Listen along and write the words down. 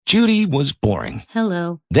Judy was boring.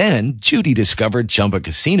 Hello. Then Judy discovered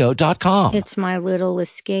ChumbaCasino.com. It's my little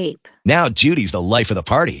escape. Now Judy's the life of the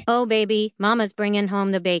party. Oh, baby, mama's bringing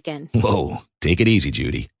home the bacon. Whoa, take it easy,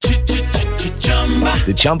 Judy.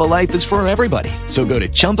 The Chumba life is for everybody. So go to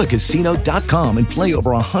ChumbaCasino.com and play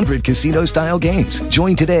over 100 casino-style games.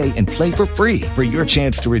 Join today and play for free for your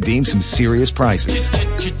chance to redeem some serious prizes.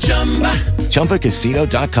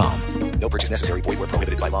 ChumbaCasino.com. No purchase necessary. Void where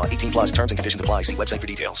prohibited by law. 18 plus terms and conditions apply. See website for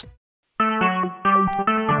details.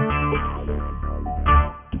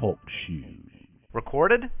 Talk shoes.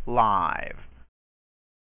 Recorded live.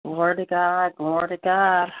 Glory to God, glory to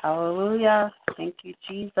God. Hallelujah. Thank you,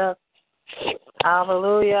 Jesus.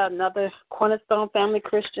 Hallelujah. Another Cornerstone Family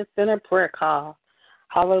Christian Center prayer call.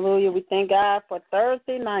 Hallelujah. We thank God for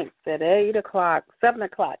Thursday nights at 8 o'clock, 7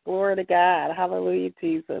 o'clock. Glory to God. Hallelujah,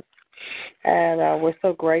 Jesus. And we're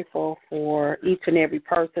so grateful for each and every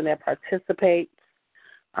person that participates.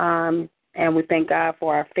 And we thank God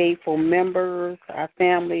for our faithful members, our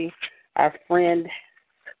family, our friends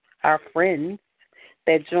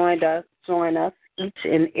that join us each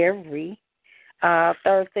and every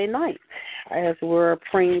Thursday night as we're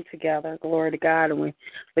praying together. Glory to God. And we're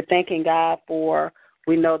thanking God for,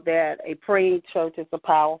 we know that a praying church is a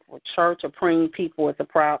powerful church. A praying people is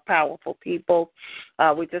a powerful people.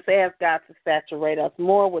 We just ask God to saturate us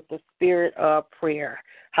more with the spirit of prayer.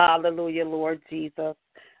 Hallelujah, Lord Jesus.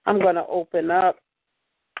 I'm going to open up,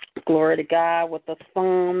 glory to God, with the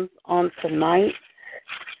Psalms on tonight.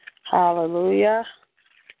 Hallelujah.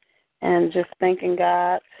 And just thanking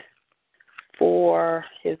God for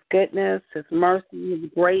his goodness, his mercy, his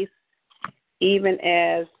grace, even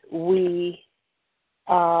as we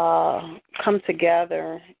come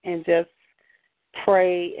together and just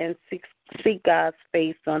pray and seek God's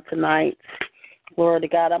face on tonight. Glory to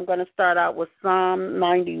God. I'm going to start out with Psalm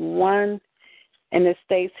 91, and it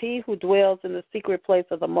states, "He who dwells in the secret place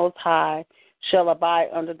of the Most High shall abide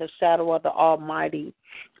under the shadow of the Almighty.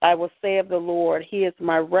 I will say of the Lord, he is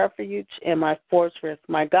my refuge and my fortress,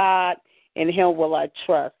 my God, in him will I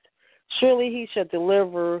trust. Surely he shall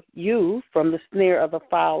deliver you from the snare of the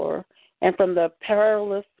fowler and from the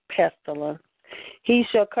perilous pestilence. He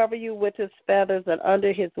shall cover you with his feathers, and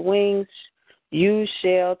under his wings you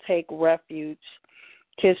shall take refuge.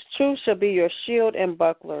 His truth shall be your shield and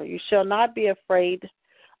buckler. You shall not be afraid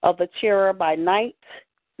of the terror by night,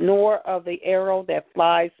 nor of the arrow that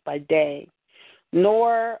flies by day,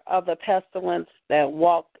 nor of the pestilence that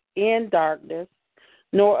walk in darkness,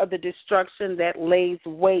 nor of the destruction that lays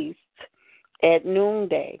waste at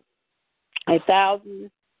noonday.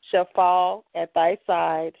 1,000 shall fall at thy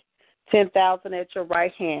side, 10,000 at your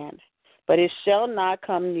right hand, but it shall not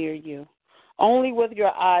come near you. Only with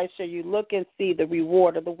your eyes shall you look and see the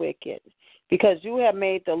reward of the wicked, because you have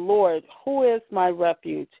made the Lord, who is my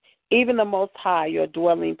refuge, even the Most High, your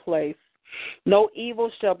dwelling place. No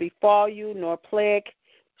evil shall befall you, nor plague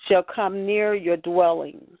shall come near your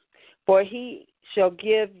dwelling. For he shall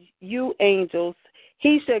give you angels,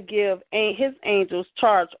 he shall give his angels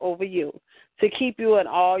charge over you, to keep you in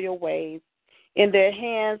all your ways. In their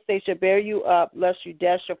hands they shall bear you up, lest you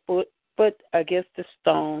dash your foot against the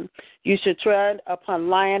stone. You shall tread upon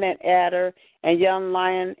lion and adder, and young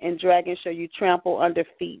lion and dragon shall you trample under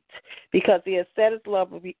feet. Because he has set his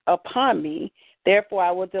love upon me, therefore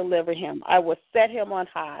I will deliver him. I will set him on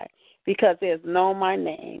high, because he has known my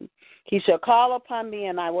name. He shall call upon me,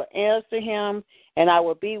 and I will answer him, and I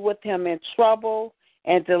will be with him in trouble,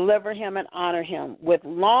 and deliver him and honor him. With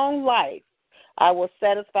long life I will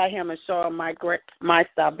satisfy him and show him my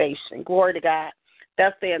salvation. Glory to God.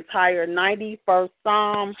 That's the entire 91st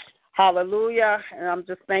Psalm. Hallelujah. And I'm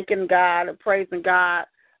just thanking God and praising God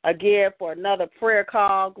again for another prayer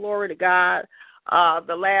call. Glory to God.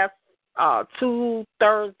 The last 2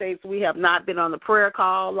 Thursdays we have not been on the prayer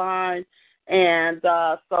call line. And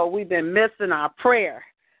so we've been missing our prayer,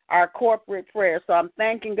 our corporate prayer. So I'm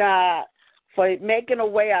thanking God for making a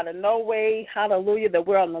way out of no way. Hallelujah, that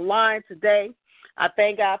we're on the line today. I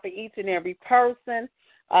thank God for each and every person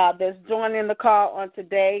that's joining the call on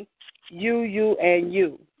today, you, and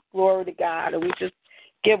you. Glory to God. And we just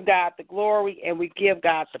give God the glory and we give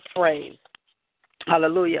God the praise.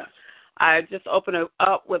 Hallelujah. I just opened it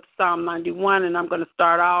up with Psalm 91, and I'm going to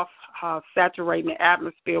start off saturating the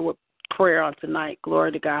atmosphere with prayer on tonight.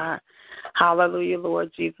 Glory to God. Hallelujah,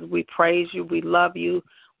 Lord Jesus. We praise you. We love you.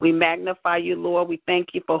 We magnify you, Lord. We thank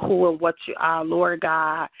you for who and what you are, Lord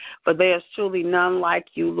God. For there is truly none like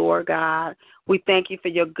you, Lord God. We thank you for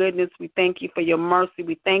your goodness. We thank you for your mercy.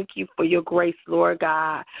 We thank you for your grace, Lord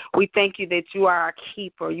God. We thank you that you are our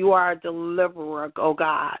keeper. You are our deliverer, oh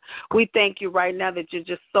God. We thank you right now that you're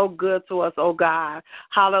just so good to us, oh God.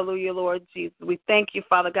 Hallelujah, Lord Jesus. We thank you,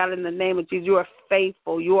 Father God, in the name of Jesus. You are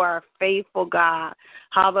faithful. You are a faithful God.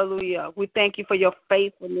 Hallelujah. We thank you for your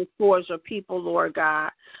faithfulness towards your people, Lord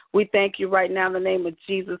God. We thank you right now in the name of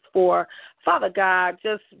Jesus for, Father God,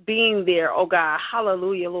 just being there, oh God.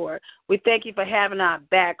 Hallelujah, Lord. We thank you for having our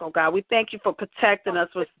back, oh God. We thank you for protecting us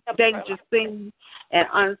with dangerous things and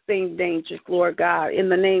unseen dangers, Lord God, in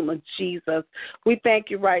the name of Jesus. We thank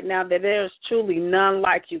you right now that there is truly none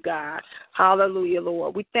like you, God. Hallelujah,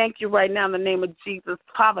 Lord. We thank you right now in the name of Jesus,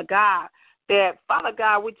 Father God. That, Father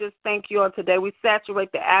God, we just thank you on today. We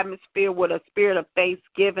saturate the atmosphere with a spirit of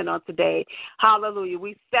thanksgiving on today. Hallelujah.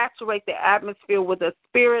 We saturate the atmosphere with a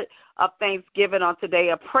spirit of thanksgiving on today,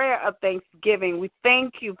 a prayer of thanksgiving. We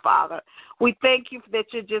thank you, Father. We thank you that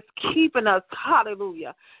you're just keeping us.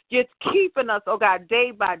 Hallelujah. You're keeping us, oh God,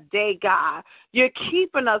 day by day, God. You're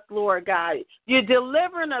keeping us, Lord God. You're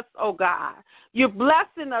delivering us, oh God. You're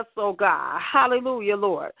blessing us, oh God. Hallelujah,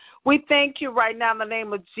 Lord. We thank you right now in the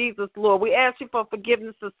name of Jesus, Lord. We ask you for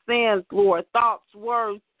forgiveness of sins, Lord, thoughts,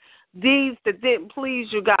 words, deeds that didn't please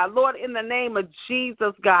you, God. Lord, in the name of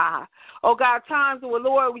Jesus, God. Oh, God, times where,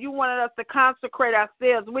 Lord, you wanted us to consecrate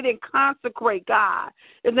ourselves. We didn't consecrate, God.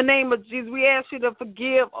 In the name of Jesus, we ask you to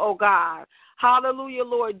forgive, oh, God. Hallelujah,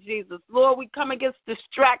 Lord Jesus. Lord, we come against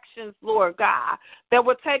distractions, Lord God, that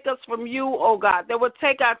will take us from you, oh God, that will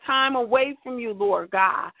take our time away from you, Lord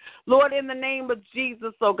God. Lord, in the name of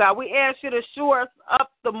Jesus, oh God, we ask you to shore us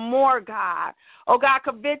up the more, God. Oh God,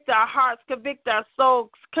 convict our hearts, convict our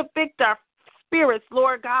souls, convict our spirits,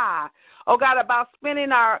 Lord God. Oh God, about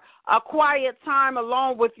spending our quiet time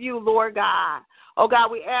alone with you, Lord God. Oh,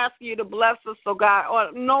 God, we ask you to bless us, oh, God,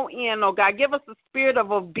 or no end, oh, God. Give us a spirit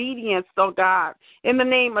of obedience, oh, God, in the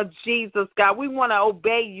name of Jesus, God. We want to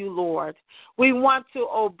obey you, Lord. We want to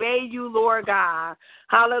obey you, Lord God.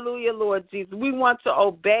 Hallelujah, Lord Jesus. We want to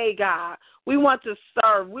obey, God. We want to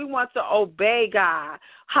serve. We want to obey, God.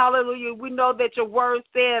 Hallelujah. We know that your word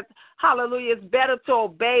says, hallelujah, it's better to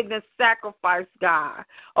obey than sacrifice, God.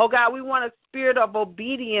 Oh, God, we want a spirit of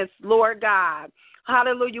obedience, Lord God.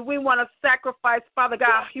 Hallelujah. We want to sacrifice, Father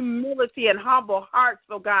God, humility and humble hearts,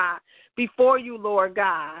 oh God, before you, Lord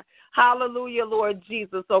God. Hallelujah, Lord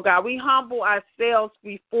Jesus, oh God. We humble ourselves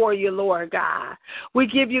before you, Lord God. We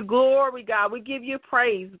give you glory, God. We give you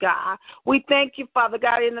praise, God. We thank you, Father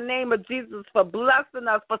God, in the name of Jesus for blessing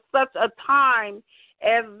us for such a time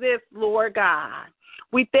as this, Lord God.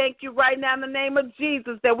 We thank you right now in the name of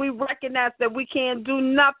Jesus that we recognize that we can't do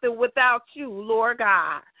nothing without you, Lord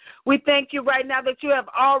God. We thank you right now that you have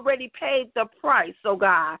already paid the price, oh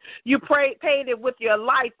God. You paid it with your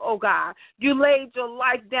life, oh God. You laid your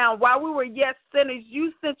life down. While we were yet sinners,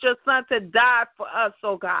 you sent your son to die for us,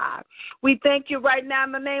 oh God. We thank you right now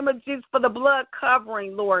in the name of Jesus for the blood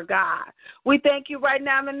covering, Lord God. We thank you right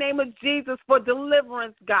now in the name of Jesus for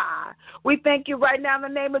deliverance, God. We thank you right now in the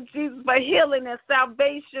name of Jesus for healing and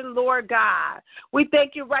salvation, Lord God. We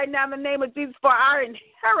thank you right now in the name of Jesus for our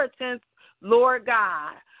inheritance, Lord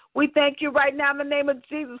God. We thank you right now in the name of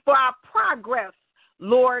Jesus for our progress,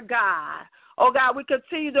 Lord God. Oh, God, we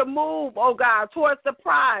continue to move, oh, God, towards the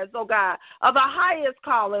prize, oh, God, of the highest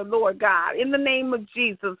calling, Lord God, in the name of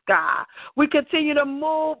Jesus, God. We continue to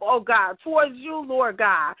move, oh, God, towards you, Lord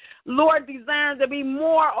God. Lord, desiring to be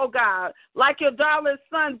more, oh, God, like your darling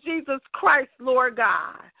son, Jesus Christ, Lord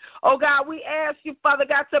God. Oh, God, we ask you, Father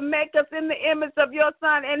God, to make us in the image of your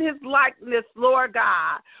son and his likeness, Lord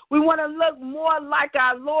God. We want to look more like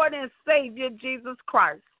our Lord and Savior, Jesus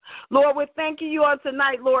Christ. Lord, we're thanking you on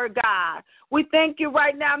tonight, Lord God. We thank you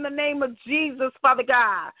right now in the name of Jesus, Father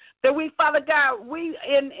God, that we, Father God, we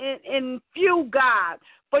in few, God.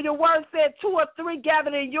 For your word said 2 or 3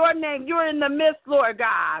 gathered in your name, you're in the midst, Lord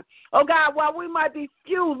God. Oh, God, while we might be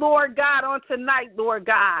few, Lord God, on tonight, Lord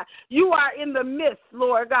God, you are in the midst,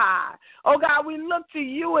 Lord God. Oh, God, we look to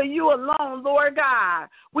you and you alone, Lord God.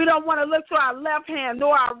 We don't want to look to our left hand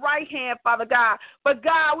nor our right hand, Father God. But,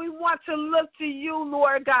 God, we want to look to you,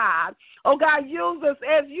 Lord God. Oh, God, use us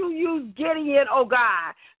as you use Gideon, oh,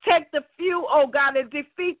 God. Take the few, oh, God, and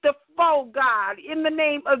defeat the foe, God, in the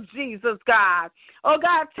name of Jesus, God. Oh,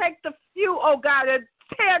 God, take the few, oh, God, and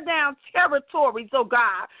tear down territories, oh,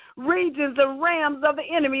 God, regions and realms of the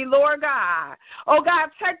enemy, Lord God. Oh, God,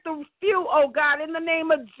 take the few, oh, God, in the name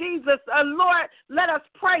of Jesus. Lord, let us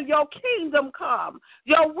pray your kingdom come.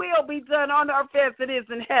 Your will be done on earth as it is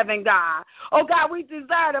in heaven, God. Oh, God, we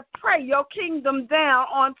desire to pray your kingdom down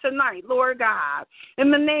on tonight, Lord God, in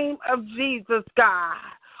the name of Jesus, God.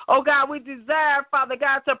 Oh, God, we desire, Father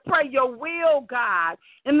God, to pray your will, God,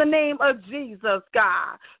 in the name of Jesus,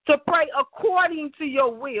 God, to pray according to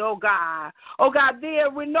your will, God. Oh, God, there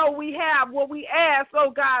we know we have what we ask,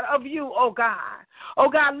 oh, God, of you, oh, God. Oh,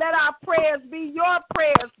 God, let our prayers be your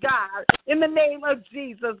prayers, God, in the name of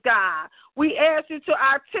Jesus, God. We ask you to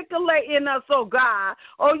articulate in us, oh, God,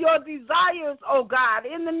 oh, your desires, oh, God,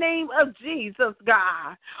 in the name of Jesus,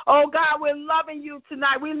 God. Oh, God, we're loving you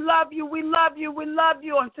tonight. We love you. We love you. We love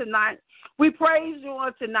you on tonight. We praise you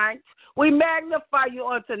on tonight. We magnify you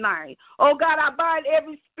on tonight. Oh, God, I bind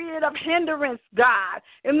every spirit of hindrance, God,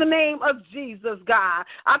 in the name of Jesus, God.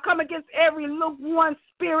 I come against every lukewarm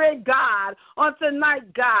spirit, God, on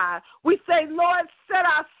tonight, God. We say, Lord, set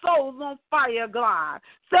our souls on fire, God.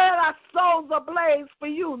 Set our souls ablaze for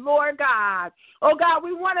you, Lord God. Oh, God,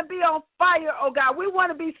 we want to be on fire, oh, God. We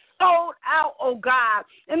want to be sold out, oh, God,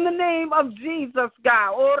 in the name of Jesus,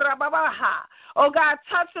 God. Oh, Rababaha. Oh, God,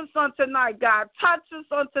 touch us on tonight, God. Touch us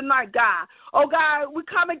on tonight, God. Oh, God, we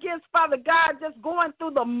come against, Father God, just going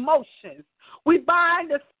through the motions. We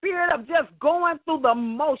bind the spirit of just going through the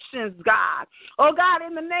motions, God. Oh, God,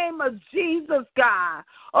 in the name of Jesus, God.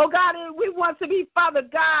 Oh, God, we want to be, Father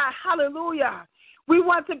God, hallelujah. We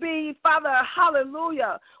want to be, Father,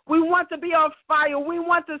 hallelujah. We want to be on fire. We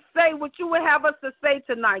want to say what you would have us to say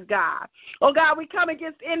tonight, God. Oh, God, we come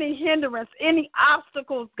against any hindrance, any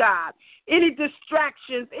obstacles, God, any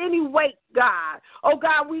distractions, any weight, God. Oh,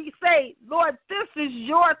 God, we say, Lord, this is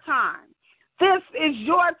your time. This is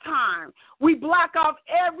your time. We block off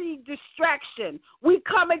every distraction. We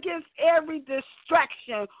come against every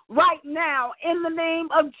distraction right now in the name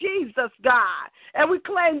of Jesus, God. And we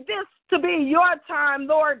claim this to be your time,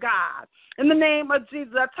 Lord God, in the name of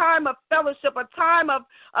Jesus, a time of fellowship, a time of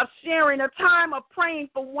sharing, a time of praying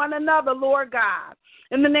for one another, Lord God,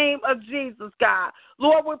 in the name of Jesus, God.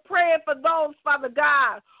 Lord, we're praying for those, Father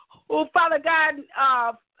God, who, Father God,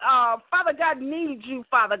 needs you,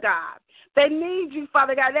 Father God. They need you,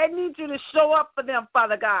 Father God. They need you to show up for them,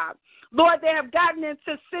 Father God. Lord, they have gotten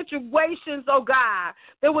into situations, oh God,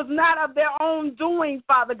 that was not of their own doing,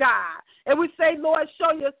 Father God. And we say, Lord,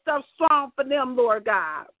 show yourself strong for them, Lord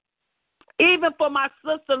God. Even for my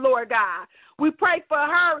sister, Lord God. We pray for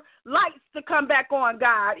her lights to come back on,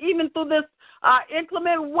 God, even through this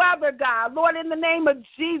inclement weather, God. Lord, in the name of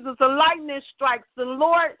Jesus, the lightning strikes. And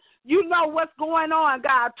Lord, you know what's going on,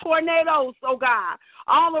 God. Tornadoes, oh God,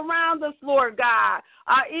 all around us, Lord God.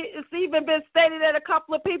 It's even been stated that a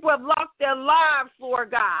couple of people have lost their lives,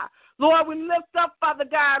 Lord God. Lord, we lift up, Father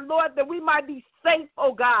God, Lord, that we might be safe,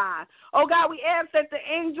 oh God. Oh God, we ask that the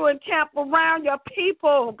angel encamp around your people,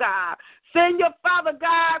 oh God. Send your Father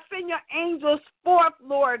God, send your angels forth,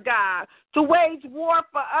 Lord God, to wage war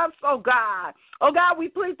for us, oh God. Oh God, we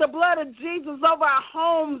plead the blood of Jesus over our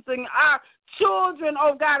homes and our children,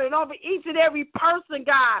 oh God, and over each and every person,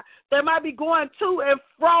 God, that might be going to and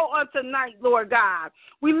fro on tonight, Lord God.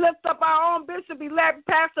 We lift up our own Bishop-elect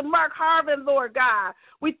Pastor Mark Harvin, Lord God.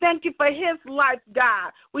 We thank you for his life,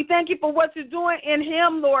 God. We thank you for what you're doing in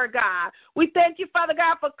him, Lord God. We thank you, Father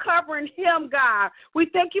God, for covering him, God. We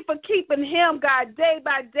thank you for keeping him, God, day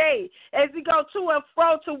by day as he goes to and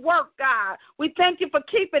fro to work, God. We thank you for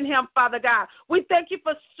keeping him, Father God. We thank you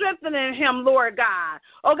for strengthening him, Lord God.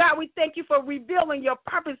 Oh, God, we thank you for revealing your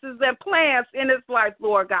purposes and plans in his life,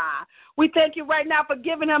 Lord God. We thank you right now for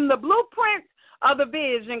giving him the blueprint of the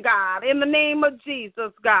vision, God, in the name of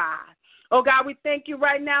Jesus, God. Oh, God, we thank you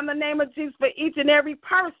right now in the name of Jesus for each and every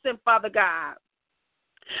person, Father God.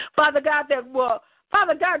 Father God, that will,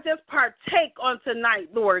 Father God, just partake on tonight,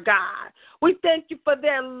 Lord God. We thank you for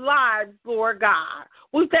their lives, Lord God.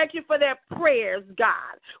 We thank you for their prayers,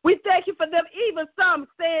 God. We thank you for them, even some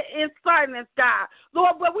say in silence, God.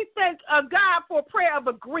 Lord, but we thank God for a prayer of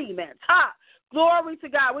agreement. Glory to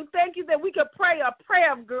God. We thank you that we could pray a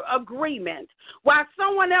prayer of agreement. While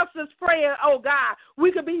someone else is praying, oh God, we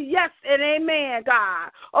could be yes and amen,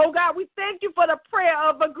 God. Oh God, we thank you for the prayer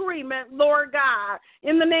of agreement, Lord God,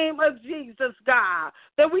 in the name of Jesus, God,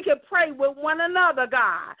 that we could pray with one another,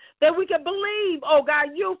 God, that we could believe, oh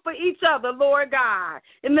God, you for each other, Lord God,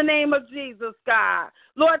 in the name of Jesus, God.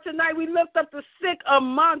 Lord, tonight we lift up the sick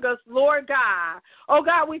among us, Lord God. Oh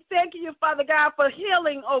God, we thank you, Father God, for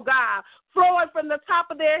healing, oh God, flowing from the top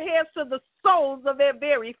of their heads to the soles of their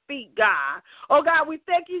very feet, God. Oh, God, we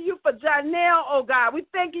thank you for Janelle, oh, God. We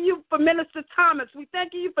thank you for Minister Thomas. We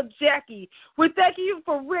thank you for Jackie. We thank you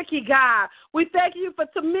for Ricky, God. We thank you for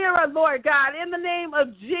Tamira, Lord God, in the name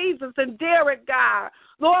of Jesus, and Derek, God.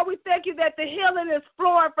 Lord, we thank you that the healing is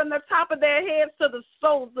flowing from the top of their heads to the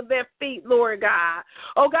soles of their feet, Lord God.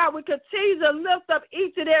 Oh, God, we continue to lift up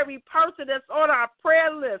each and every person that's on our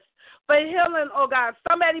prayer list. for healing, oh God.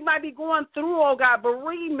 Somebody might be going through, oh God,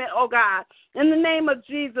 bereavement, oh God. In the name of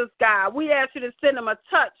Jesus, God, we ask you to send them a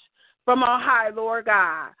touch from on high, Lord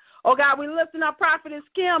God. Oh God, we lifting up Prophetess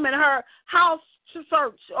Kim and her house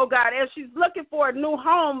search, oh God, as she's looking for a new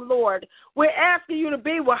home, Lord. We're asking you to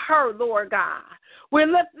be with her, Lord God. We're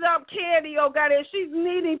lifting up Candy, oh God, as she's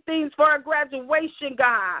needing things for her graduation,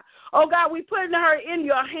 God. Oh God, we putting her in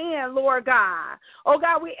your hand, Lord God. Oh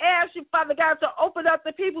God, we ask you, Father God, to open up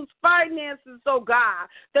the people's finances, oh God,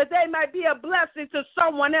 that they might be a blessing to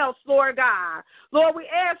someone else, Lord God. Lord, we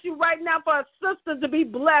ask you right now for a sister to be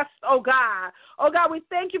blessed, oh God. Oh God, we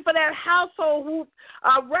thank you for that household who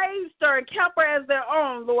raised her and kept her as their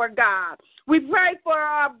own, Lord God. We pray for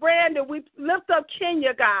Brandon. We lift up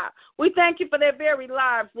Kenya, God. We thank you for their very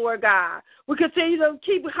lives, Lord God. We continue to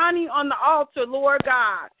keep honey on the altar, Lord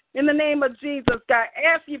God. In the name of Jesus, God,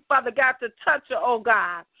 ask you, Father God, to touch her, oh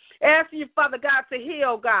God. Ask you, Father God, to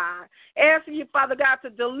heal, God. Ask you, Father God, to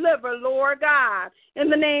deliver, Lord God, in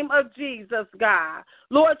the name of Jesus, God.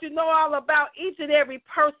 Lord, you know all about each and every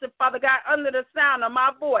person, Father God, under the sound of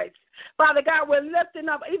my voice. Father God, we're lifting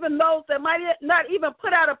up even those that might not even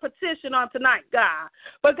put out a petition on tonight, God.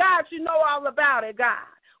 But, God, you know all about it, God.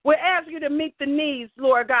 We're asking you to meet the needs,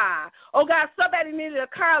 Lord God. Oh, God, somebody needed a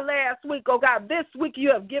car last week. Oh, God, this week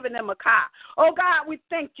you have given them a car. Oh, God, we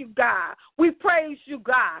thank you, God. We praise you,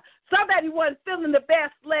 God. Somebody wasn't feeling the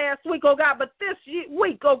best last week, oh, God, but this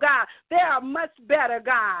week, oh, God, they are much better,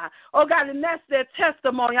 God. Oh, God, and that's their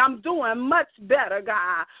testimony. I'm doing much better,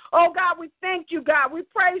 God. Oh, God, we thank you, God. We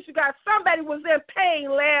praise you, God. Somebody was in pain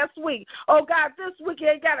last week. Oh, God, this week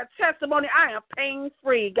they got a testimony. I am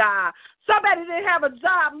pain-free, God. Somebody didn't have a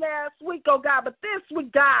job last week, oh, God, but this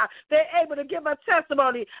week, God, they're able to give a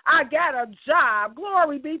testimony. I got a job.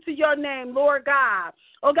 Glory be to your name, Lord God.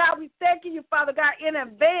 Oh, God, we thank you, Father God, in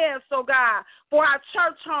advance, oh, God, for our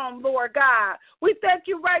church home, Lord God. We thank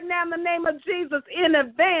you right now in the name of Jesus in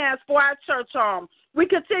advance for our church home. We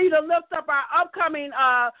continue to lift up our upcoming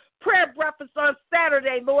prayer breakfast on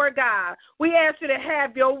Saturday, Lord God. We ask you to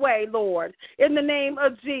have your way, Lord, in the name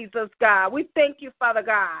of Jesus, God. We thank you, Father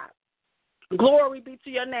God. Glory be to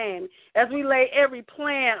your name as we lay every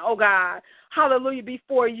plan, oh God, hallelujah,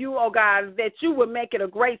 before you, oh God, that you would make it a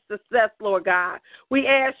great success, Lord God. We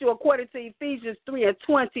ask you, according to Ephesians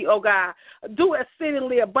 3:20, oh God, do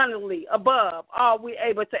exceedingly abundantly above all we're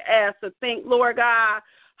able to ask or think, Lord God.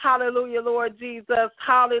 Hallelujah, Lord Jesus.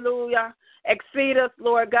 Hallelujah. Exceed us,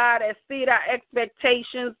 Lord God. Exceed our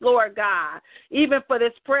expectations, Lord God. Even for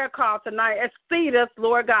this prayer call tonight, exceed us,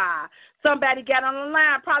 Lord God. Somebody got on the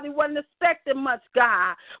line, probably wasn't expecting much,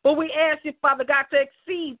 God. But we ask you, Father God, to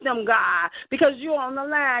exceed them, God, because you're on the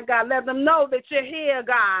line, God. Let them know that you're here,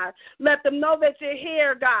 God. Let them know that you're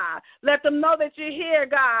here, God. Let them know that you're here,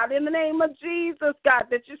 God. In the name of Jesus, God,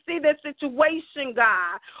 that you see their situation,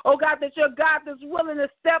 God. Oh, God, that you're God that's willing to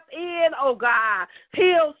step in, oh, God.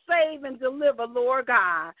 Heal, save, and deliver, Lord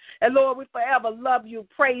God. And, Lord, we forever love you,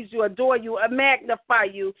 praise you, adore you, and magnify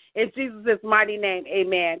you. In Jesus' mighty name,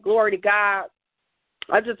 amen. Glory to God.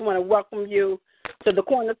 I just want to welcome you to the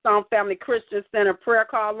Cornerstone Family Christian Center prayer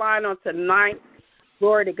call line on tonight.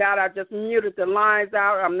 Glory to God. I just muted the lines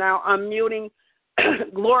out. I'm now unmuting.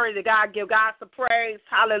 Glory to God. Give God some praise.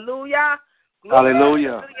 Hallelujah. Glory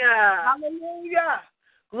Hallelujah. Hallelujah.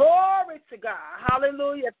 Glory to God.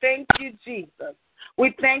 Hallelujah. Thank you, Jesus.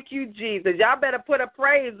 We thank you, Jesus. Y'all better put a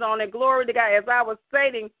praise on it. Glory to God. As I was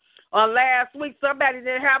stating on last week, somebody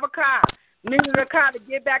didn't have a car. Needed a car to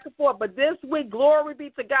get back and forth. But this week, glory be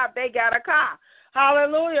to God, they got a car.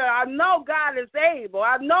 Hallelujah. I know God is able.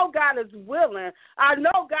 I know God is willing. I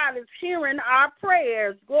know God is hearing our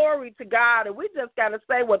prayers. Glory to God. And we just got to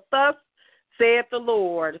say what thus saith the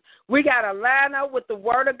Lord. We got to line up with the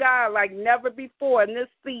word of God like never before in this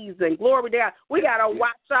season. Glory to God. We got to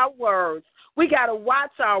watch our words. We got to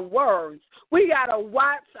watch our words. We got to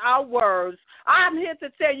watch our words. I'm here to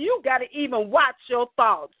tell you, you got to even watch your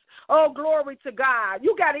thoughts. Oh, glory to God.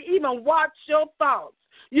 You got to even watch your thoughts.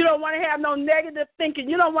 You don't want to have no negative thinking.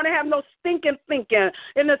 You don't want to have no stinking thinking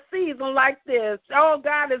in a season like this. Oh,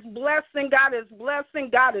 God is blessing. God is blessing.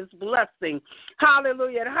 God is blessing.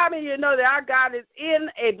 Hallelujah. And how many of you know that our God is in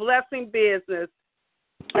a blessing business?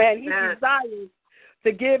 And he desires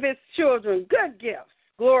to give his children good gifts.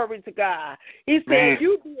 Glory to God. He said,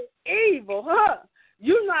 you did evil,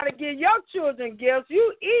 You know how to give your children gifts.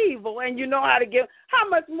 You evil, and you know how to give. How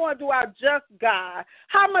much more do our just God?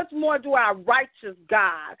 How much more do our righteous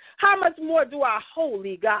God? How much more do our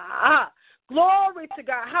holy God? Glory to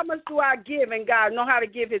God. How much do our giving God know how to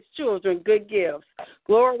give his children good gifts?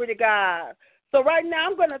 Glory to God. So right now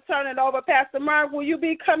I'm going to turn it over. Pastor Mark, will you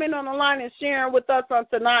be coming on the line and sharing with us on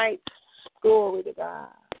tonight? Glory to God.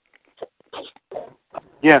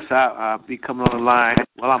 Yes, I'll be coming on the line.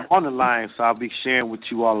 Well, I'm on the line, so I'll be sharing with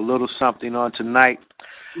you all a little something on tonight.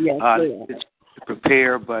 Yes, to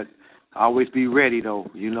prepare, but always be ready, though,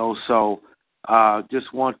 So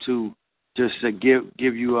just want to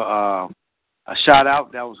give you a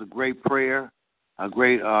shout-out. That was a great prayer, a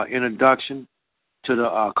great introduction to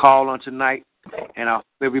the call on tonight. And I hope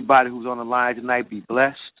everybody who's on the line tonight be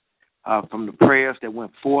blessed from the prayers that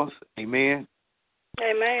went forth. Amen.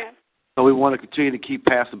 Amen. So we want to continue to keep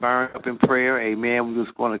Pastor Byrne up in prayer. Amen. We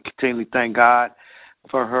just want to continually thank God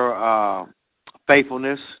for her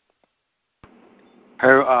faithfulness,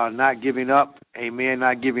 her not giving up. Amen.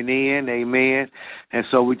 Not giving in. Amen. And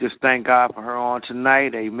so we just thank God for her on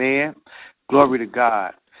tonight. Amen. Glory to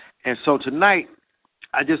God. And so tonight,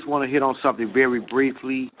 I just want to hit on something very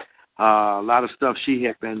briefly. A lot of stuff she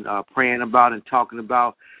had been praying about and talking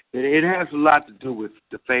about. It has a lot to do with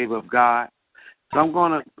the favor of God. So I'm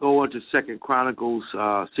going to go into 2 Chronicles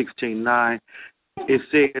 16:9. It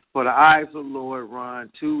says, "For the eyes of the Lord run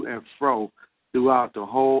to and fro throughout the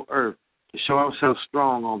whole earth to show himself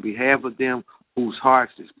strong on behalf of them whose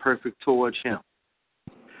hearts is perfect towards him."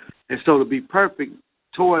 And so to be perfect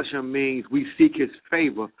towards him means we seek his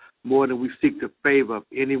favor more than we seek the favor of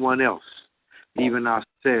anyone else, even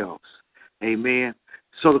ourselves. Amen.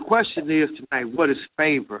 So the question is tonight, what is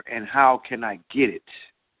favor and how can I get it?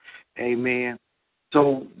 Amen.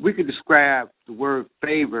 So we could describe the word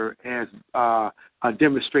favor as a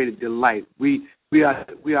demonstrated delight. We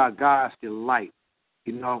are God's delight.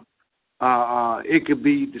 It could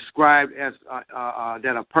be described as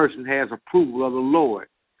that a person has approval of the Lord.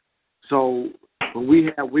 So when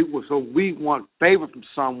we want favor from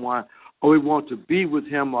someone, or we want to be with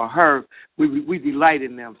him or her, we delight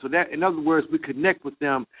in them. So that, in other words, we connect with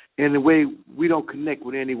them in a way we don't connect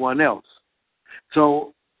with anyone else.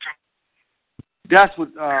 So that's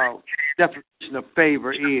what definition of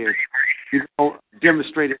favor is.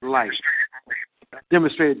 Demonstrated delight.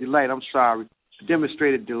 Demonstrated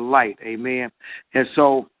delight. Amen. And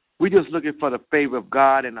so we're just looking for the favor of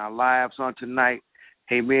God in our lives on tonight.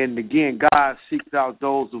 Amen. And again, God seeks out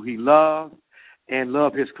those who he loves and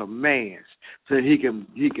love his commands, so that he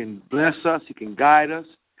can bless us, he can guide us,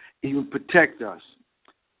 he can protect us.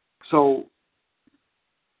 So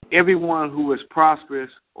everyone who is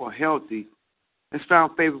prosperous or healthy has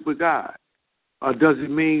found favor with God. Does it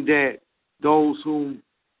mean that those whom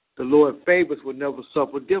the Lord favors will never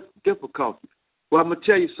suffer difficulty? Well, I'm going to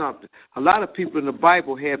tell you something. A lot of people in the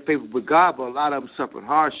Bible had favor with God, but a lot of them suffered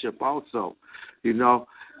hardship also.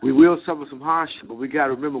 We will suffer some hardship, but we got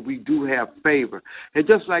to remember we do have favor. And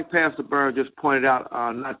just like Pastor Byrne just pointed out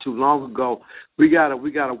not too long ago, we gotta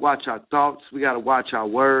watch our thoughts. We got to watch our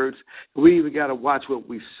words. We even got to watch what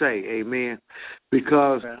we say. Amen.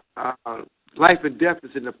 Because life and death is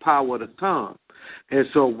in the power of the tongue. And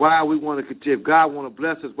so why we want to continue, if God want to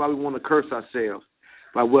bless us, why we want to curse ourselves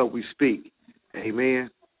by what we speak. Amen.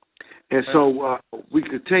 And so we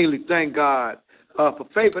continually thank God for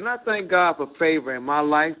favor. And I thank God for favor in my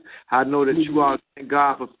life. I know that you all thank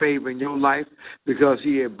God for favor in your life, because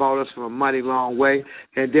he had brought us from a mighty long way,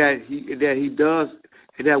 and that he does,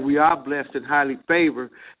 and that we are blessed and highly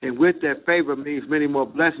favored. And with that favor means many more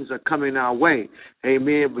blessings are coming our way.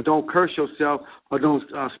 Amen. But don't curse yourself, or don't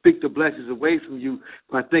speak the blessings away from you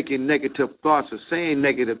by thinking negative thoughts or saying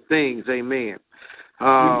negative things. Amen.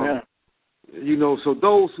 Amen. So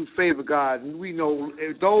those who favor God, we know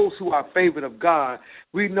those who are favored of God,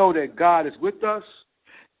 we know that God is with us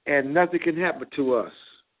and nothing can happen to us.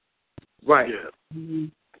 Right. Yeah.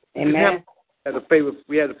 Mm-hmm. Amen.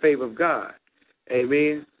 We have the favor of God.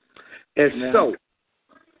 Amen. And Amen. So,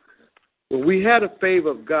 when we have the favor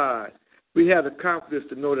of God, we have the confidence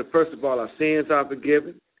to know that, first of all, our sins are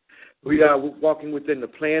forgiven. We are walking within the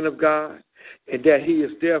plan of God, and that he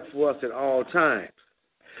is there for us at all times.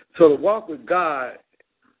 So to walk with God,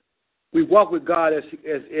 we walk with God as he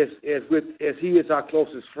is our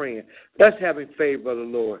closest friend. That's having favor of the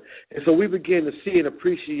Lord. And so we begin to see and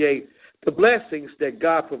appreciate the blessings that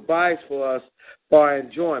God provides for us for our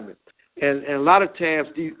enjoyment. And a lot of times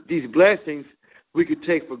these blessings we could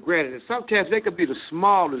take for granted. And sometimes they could be the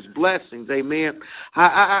smallest blessings. Amen.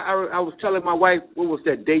 I was telling my wife, what was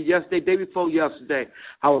that day before yesterday,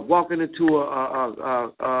 I was walking into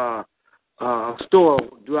a store.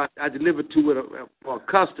 I delivered to a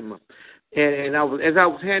customer, and as I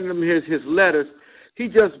was handing him his letters, he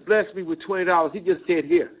just blessed me with $20. He just said,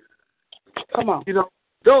 "Here, come on."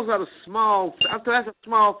 Those are the small. I thought that's a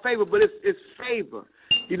small favor, but it's favor.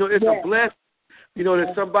 It's a blessing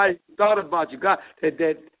that somebody thought about you. God,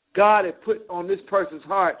 that God had put on this person's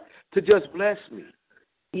heart to just bless me.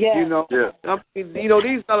 Yeah. I mean,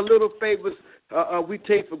 these are the little favors we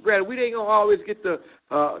take for granted. We ain't gonna always get the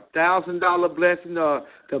 $1,000 blessing or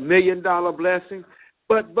the $1 million blessing,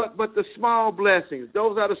 but the small blessings,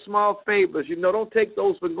 those are the small favors. Don't take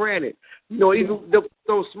those for granted. Even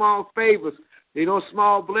those small favors,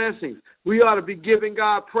 small blessings, we ought to be giving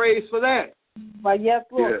God praise for that. But yes,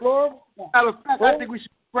 Lord. Yeah. Matter of fact, I think we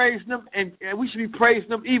should praise them, and we should be praising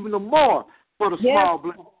them even more for the small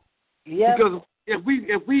blessings. Yes. Because if we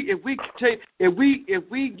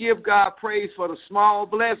give God praise for the small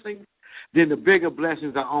blessings, then the bigger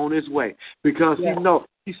blessings are on its way. Because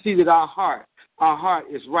He see that our heart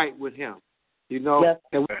is right with Him. And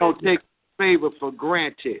we don't take favor for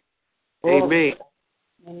granted. Amen.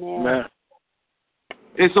 Amen.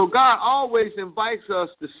 And so God always invites us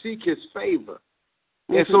to seek His favor.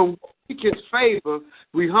 And so when we seek His favor,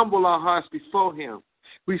 we humble our hearts before Him.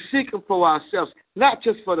 We seek Him for ourselves, not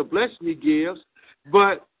just for the blessing He gives,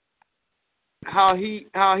 but how he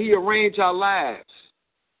arranged our lives,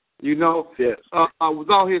 with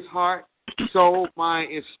all His heart, soul,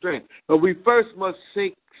 mind, and strength. But we first must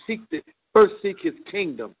seek His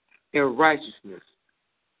kingdom and righteousness.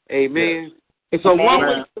 Amen. Yes. And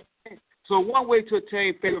so one way to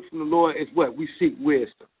attain favor from the Lord is what? We seek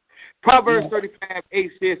wisdom. Proverbs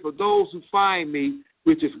 35:8 says, "For those who find me,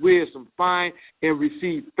 which is wisdom, find and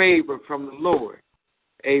receive favor from the Lord."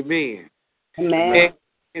 Amen. Amen.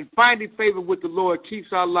 And finding favor with the Lord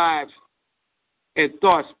keeps our lives and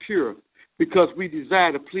thoughts pure, because we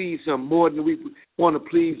desire to please Him more than we want to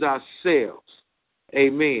please ourselves.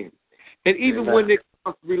 Amen. And even when it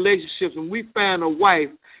comes to relationships, when we find a wife,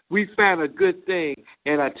 we find a good thing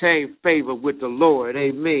and attain favor with the Lord.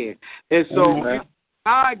 Amen. And so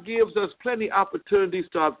God gives us plenty of opportunities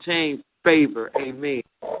to obtain favor. Amen.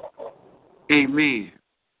 Amen.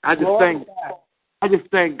 I just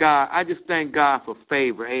thank God. I just thank God for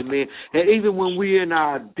favor. Amen. And even when we're in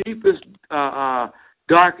our deepest,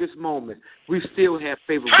 darkest moment, we still have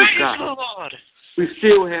favor with God. Lord. We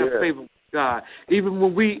still have favor with God. Even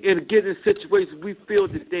when we get in situations we feel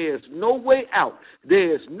that there's no way out,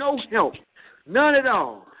 there's no help, none at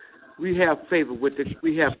all, we have favor with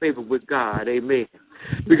God. Amen.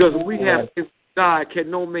 Because when we have favor with God, can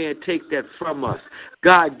no man take that from us.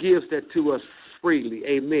 God gives that to us freely.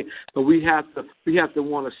 Amen. But we have to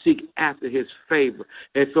want to seek after His favor.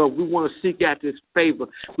 And so if we want to seek after His favor,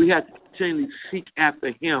 we have to continually seek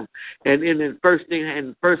after Him. And the first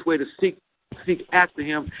way to seek after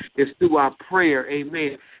Him is through our prayer.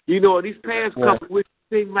 Amen. These past couple weeks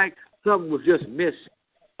seemed like something was just missing.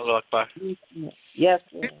 Yes.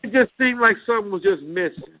 It just seemed like something was just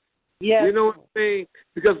missing. Yes. You know what I'm saying?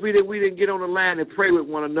 Because we didn't get on the line and pray with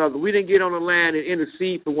one another. We didn't get on the line and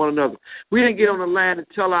intercede for one another. We didn't get on the line and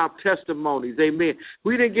tell our testimonies. Amen.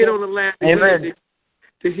 We didn't get on the line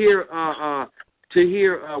to hear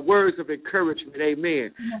words of encouragement.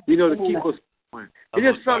 Amen. To keep us going. It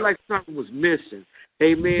just felt like something was missing.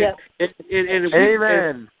 Amen. Yes. And if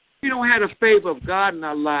we don't have the favor of God in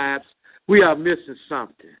our lives, we are missing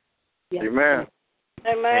something. Yes. Amen.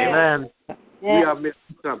 Amen. We are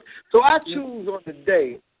missing something. So I choose on the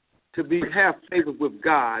day to have favor with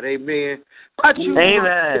God. Amen. I choose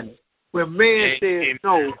when man says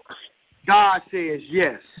no, God says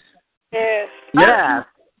yes. Yes. I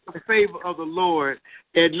choose the favor of the Lord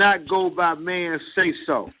and not go by man's say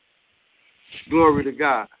so. Glory to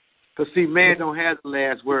God. Because see, man don't have the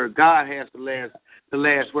last word. God has the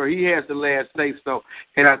last word. He has the last say so.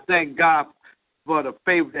 And I thank God for the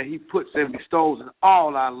favor that He puts and bestows in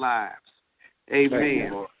all our lives.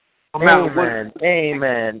 Amen.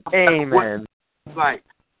 Amen. Like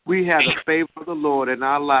we have the favor of the Lord in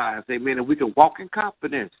our lives. Amen. And we can walk in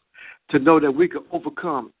confidence to know that we can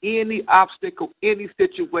overcome any obstacle, any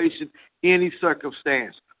situation, any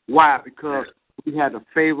circumstance. Why? Because we have the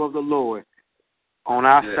favor of the Lord on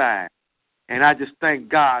our side. And I just thank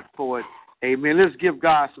God for it. Amen. Let's give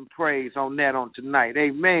God some praise on that on tonight.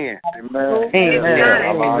 Amen. Amen.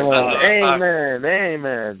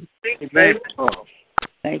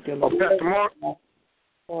 Thank you, Lord. Pastor Mark.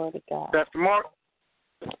 Glory to God. Pastor Mark.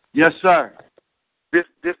 Yes, sir. This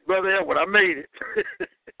brother Edward, I made it.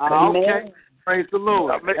 Okay. Praise the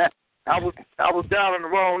Lord. I was down in the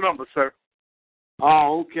wrong number, sir.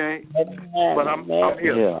 Oh, okay. But I'm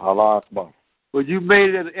here. Yeah, Allah Akbar. Well, you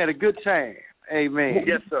made it at a good time. Amen.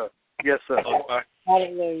 Yes, sir. Yes, sir.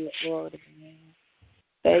 Hallelujah. Glory to God.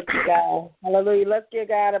 Thank you, God. Hallelujah. Let's give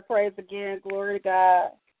God a praise again. Glory to God.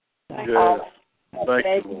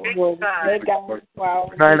 Thank you, Lord.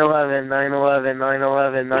 9/11, 9/11,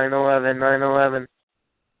 9/11, 9/11, 9/11.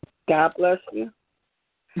 God bless you.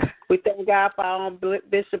 We thank God for our own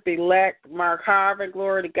Bishop-elect, Mark Harvard.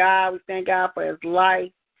 Glory to God. We thank God for his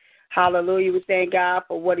life. Hallelujah. We thank God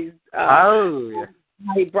for what he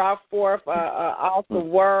brought forth, awesome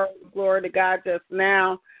word. Glory to God just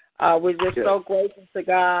now. We're just so grateful to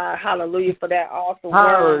God. Hallelujah for that awesome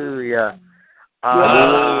word.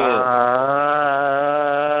 Hallelujah.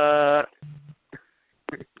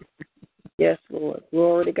 Yes, Lord.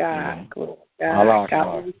 Glory to God. Glory to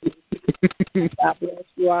God. God bless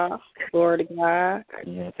you all. Glory to God.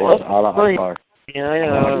 Allah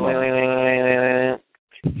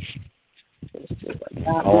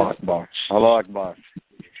Akbar. Allah Akbar.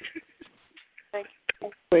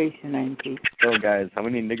 Praise your name, Pete. So, guys, how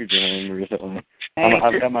many niggers are in recently?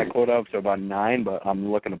 I've got my quota up to about 9, but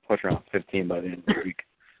I'm looking to push around 15 by the end of the week.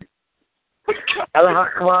 Allah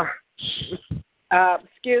Akbar.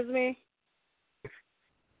 Excuse me.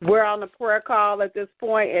 We're on the prayer call at this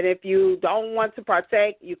point, and if you don't want to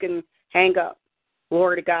partake, you can hang up.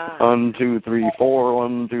 Glory to God. 1, 2, 3, 4.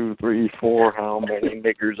 1, 2, 3, 4. How many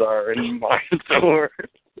niggers are in my store?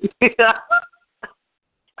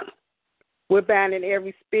 We're banning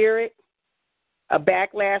every spirit, a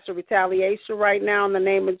backlash or retaliation right now in the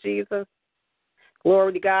name of Jesus.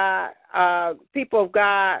 Glory to God. People of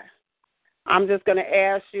God, I'm just going to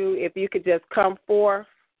ask you if you could just come forth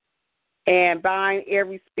and bind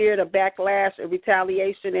every spirit of backlash and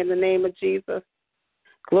retaliation in the name of Jesus.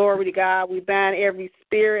 Glory to God. We bind every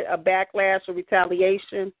spirit of backlash or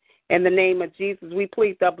retaliation in the name of Jesus. We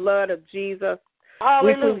plead the blood of Jesus.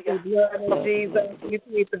 Hallelujah. We plead the blood of Jesus. We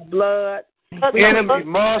plead the blood. The enemy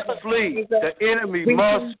must flee. The enemy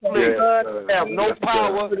must flee. You have no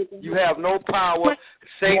power. You have no power.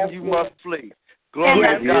 Satan, you must flee.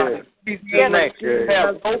 Glory to God. You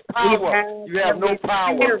have no power. You have no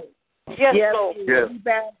power. Yes, Lord. We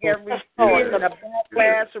back every spirit of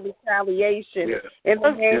backlash or retaliation in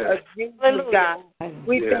the name of Jesus, God.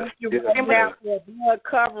 We thank you right now for blood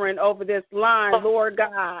covering over this line, Lord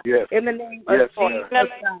God. In the name of Jesus, God.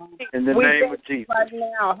 In the name of Jesus. Right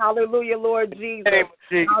now, hallelujah, Lord Jesus.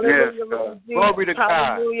 Hallelujah, Lord Jesus. Glory to God.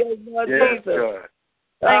 Hallelujah, Lord Jesus.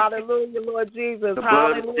 Hallelujah, Lord Jesus.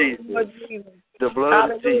 Hallelujah, Lord Jesus. The blood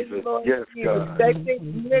of Jesus. Yes, God. They think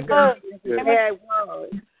nigger is a bad word.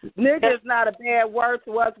 Nigger is not a bad word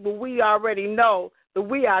to us, but we already know that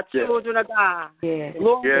we are children of God.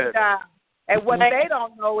 Lord to God. And what they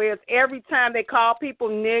don't know is every time they call people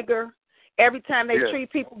nigger, every time they treat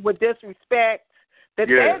people with disrespect, that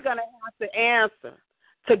they're going to have to answer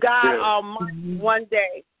to God Almighty one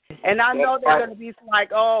day. And I know they're going to be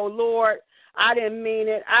like, oh, Lord, I didn't mean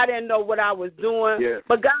it. I didn't know what I was doing.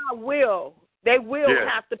 But God will. They will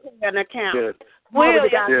have to pay an account. Glory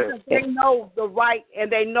to God. Because they know the right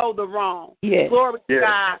and they know the wrong. Glory to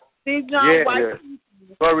God. These young white people,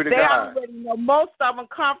 they already know. Most of them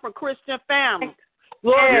come from Christian families.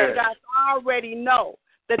 Glory to God. They already know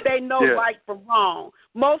that they know right from wrong.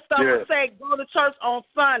 Most of them say go to church on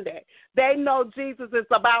Sunday. They know Jesus is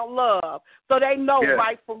about love. So they know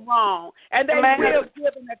right from wrong. And they will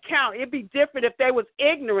give an account. It'd be different if they was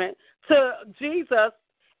ignorant to Jesus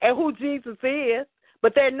and who Jesus is,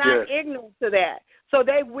 but they're not ignorant to that. So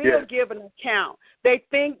they will give an account. They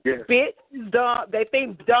think bitch is dumb. They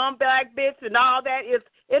think dumb black bitch and all that is.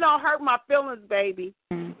 It don't hurt my feelings, baby.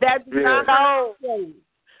 That's not how I feel.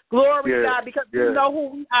 Glory to God, because we know who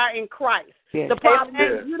we are in Christ. The problem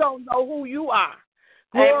is you don't know who you are.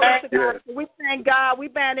 Glory to God. So we thank God. We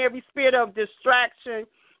ban every spirit of distraction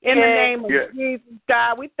in the name of Jesus,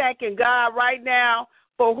 God. We thanking God right now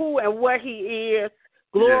for who and what he is.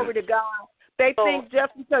 Glory to God. They think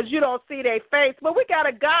just because you don't see their face, but we got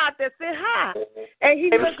a God that sit high and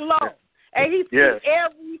he look low. And he sees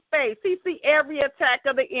every face. He sees every attack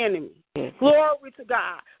of the enemy. Glory to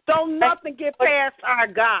God. Don't nothing get past our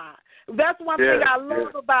God. That's one thing I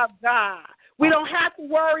love about God. We don't have to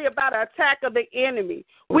worry about an attack of the enemy.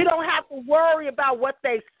 We don't have to worry about what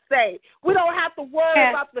they say. We don't have to worry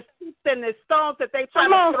about the sticks and the stones that they try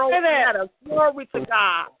to throw at us. Glory to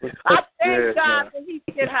God. I thank God that he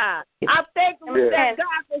sit high. I thank God that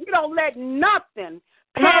he don't let nothing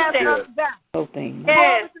pass us back. Glory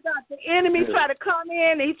to God. The enemy try to come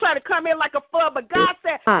in, and he try to come in like a flood, but God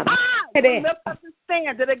said, I will lift up the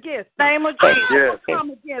standard against them. Name of Jesus. I will come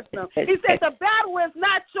against them. He said, the battle is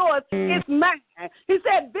not yours, it's mine. He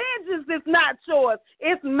said, vengeance is not yours,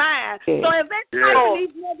 it's mine. So if they type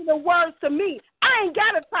these negative words to me, I ain't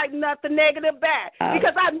got to type nothing negative back,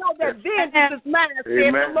 because I know that vengeance is mine, says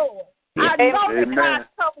the Lord. I know that God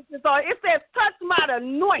covers his is on. It says, touch my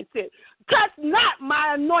anointed. Touch not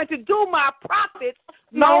my anointed. Do my prophets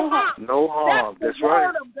no harm. No harm. That's That's the right.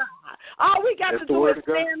 word of God. All we got That's to the do word is of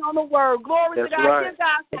God. stand on the word. Glory That's to God. right. Give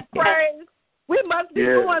God some praise. We must be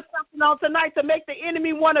doing something on tonight to make the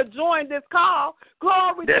enemy want to join this call.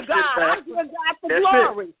 Glory to God. I give God the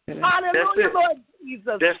glory. Hallelujah, Lord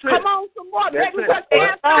Jesus. Come on some more. Let's give him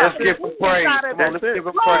praise. Come on, let's give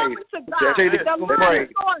him praise. Let's give him praise.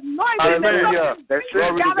 Hallelujah.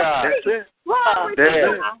 Glory to God. That's it. Glory to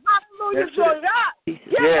God. Hallelujah, Lord God.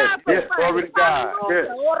 Yes, glory to God.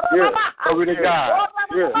 Glory to God.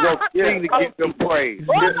 We're going to continue to give him praise.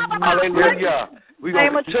 Hallelujah. We're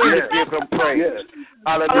going to continue to give him praise.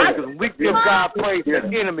 Hallelujah. Because we give God praise, the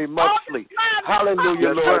enemy must flee.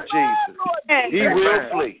 Hallelujah, Lord Jesus. He will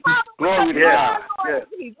flee. Glory to God.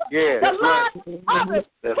 Yes. The Lord is covered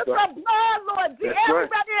with the blood, Lord Jesus.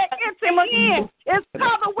 Everybody that enters in is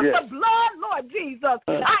covered with the blood, Lord Jesus.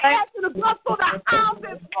 I ask you to go through the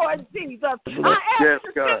houses, Lord Jesus. I ask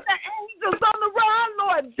you to send the angels on the run,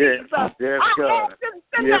 Lord Jesus. I ask you to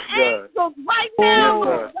send the angels right now,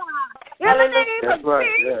 Lord God. In the name of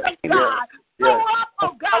Jesus, God. Show up,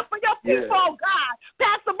 oh God, for your people, oh God.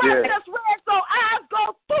 Pastor Brown just read, so eyes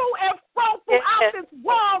go through and fro throughout this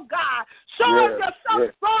world, God. Show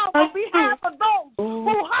yourself strong on behalf of those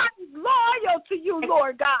who heart is loyal to you,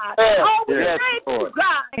 Lord God. Oh, we thank you,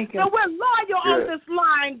 God, that we're loyal on this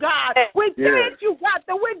line, God. We thank you, God,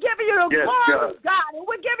 that we're giving you the glory, God, and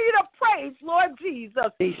we're giving you the praise, Lord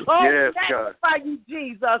Jesus. Oh, we magnify you,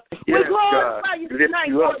 Jesus. We glorify you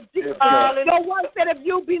tonight, Lord Jesus. Your word said if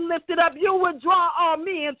you be lifted up, you will draw all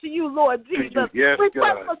men to you, Lord Jesus. We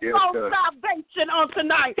pray for soul salvation on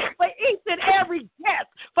tonight for each and every guest,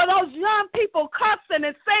 for those young people cussing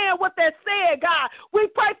and saying what they're saying, God. We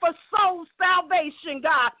pray for soul salvation,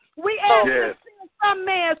 God. We ask to send some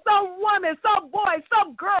man, some woman, some boy,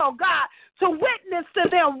 some girl, God, to witness to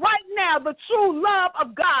them right now the true love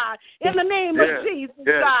of God in the name of Jesus,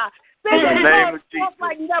 God. Send your love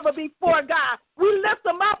like never before, God. We lift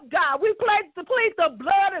them up, God. We plead the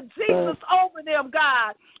blood of Jesus over them,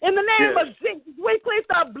 God. In the name of Jesus, we plead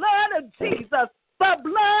the blood of Jesus. The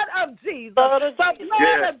blood of Jesus. The blood of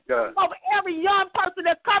Jesus over every young person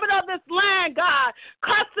that's coming on this line, God.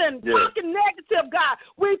 Cussing, talking negative, God.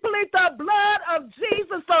 We plead the blood of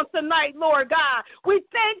Jesus on tonight, Lord God. We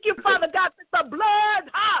thank you, Father God, that the blood,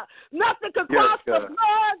 nothing can cross the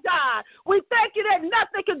blood, God. We thank you that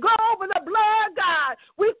nothing can go over the blood, God.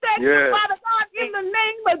 We thank you, Father God, in the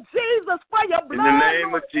name of Jesus for your blood. In the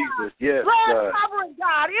name of Jesus, blood covering,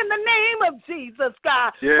 God. In the name of Jesus,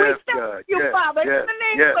 God. We thank you, Father. In the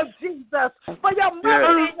name of Jesus, for your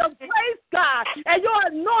mercy and your grace, God, and your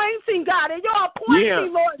anointing, God, and your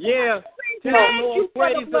appointing, Lord. We thank you for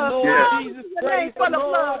the blood. Praise the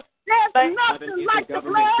blood. There's nothing like the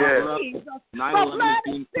blood of Jesus. The blood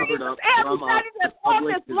of Jesus. Everybody that's on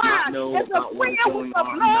this line is agreeing with the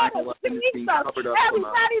blood of Jesus.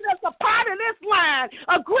 Everybody that's a part of this line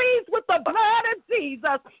agrees with the blood of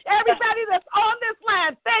Jesus. Everybody that's on this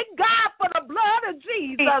line, thank God for the blood of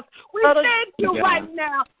Jesus. We thank you right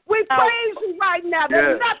now. We praise you right now.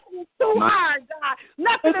 That nothing is too hard, God.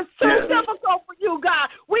 Nothing is too difficult for you, God.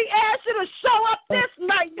 We ask you to show up this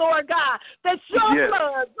night, Lord God, that your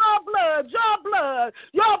blood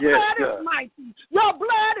is mighty. Your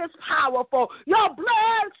blood is powerful. Your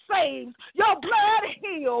blood saves. Your blood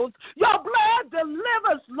heals. Your blood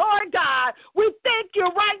delivers, Lord God. We thank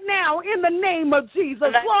you right now in the name of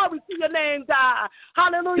Jesus. Glory to your name, God.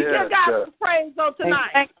 Hallelujah. Give God some praise on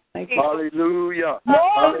tonight. Hallelujah.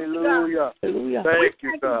 Hallelujah. Thank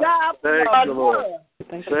you, God. Thank you, Lord.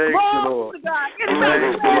 Thank you, Lord. Anybody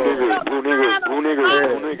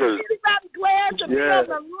glad to be on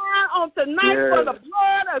the line on tonight for the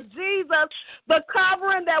blood of Jesus, the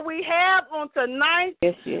covering that we have on tonight?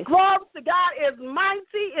 Glory to God is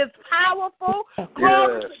mighty, is powerful.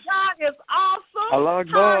 Glory to God is awesome. Allah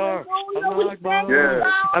Akbar. Allah Akbar.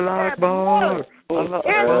 Allah Akbar. Allah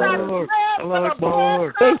Akbar. Allah Akbar. Allah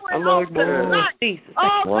Akbar. 1, 2, 3, 4.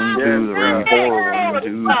 1, 2, 3,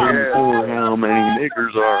 4. How many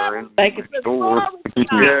niggers are in the store?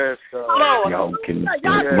 Y'all can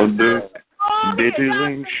get my dick. Bitches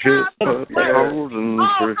ain't shit but hoes and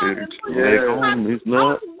pretties. Make on these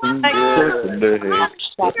nuts and get the head.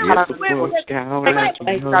 Get the fuck out at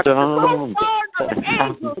your dumb.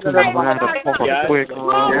 Right up on a quick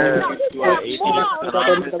home. I like bars, I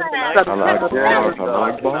like bars. I like bars. I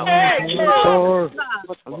like bars.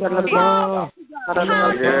 I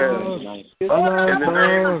like bars.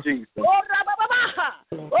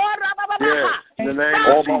 the name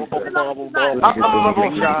of Jesus. What about loved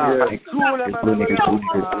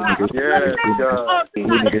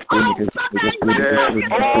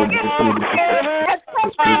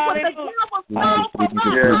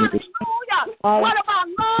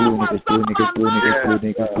ones?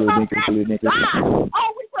 Oh,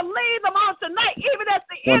 we believe them on tonight, even as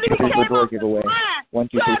the enemy came up to mind. 1,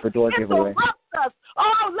 2, 3 for door giveaway. Us.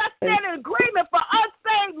 Oh, let's stand in agreement for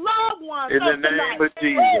unsaved loved ones. In the name of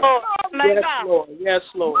Jesus. Yes, Lord. Yes,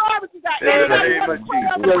 Lord. In the name of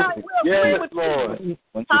Jesus. Yes, Lord.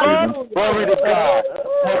 1, 2, 3. Glory to God.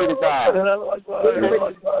 Glory to God. 1,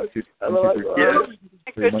 2, 3.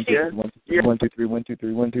 1, 2, 3. 1, 2, 3. 1, 2, 3. 1, 2,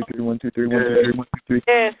 3. 1, 2, 3. 1, 2, 3. 1, 2, 3.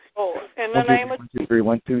 Yes, Lord. In the name of 1, 2, 3.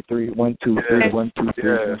 1, 2, 3. 1, 2, 3. 1, 2,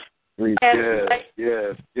 3.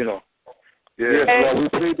 Yes. You know. Yes, Lord. We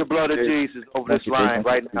plead the blood of Jesus over this line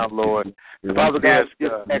right now, Lord. Father God,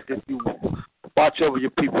 just ask that you watch over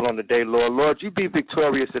your people on the day, Lord. Lord, you be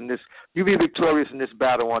victorious in this. You be victorious in this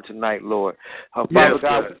battle on tonight, Lord. Father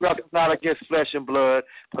God, we wrestle not against flesh and blood,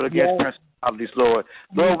 but against principalities, Lord.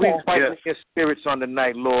 Lord, we fight against spirits on the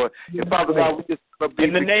night, Lord. And Father God, we just be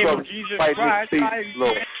in the name of Jesus Christ,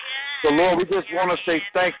 Lord. So, Lord, we just want to say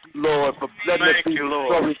thank you, Lord, for letting us be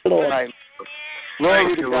victorious tonight.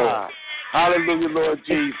 Glory to God. Hallelujah, Lord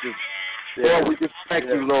Jesus. Lord, we just thank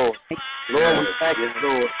you, Lord. Lord, we thank you,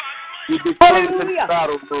 Lord. We victorious in the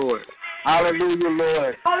battle, Lord. Hallelujah,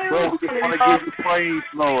 Lord. Lord, we just want to give you praise,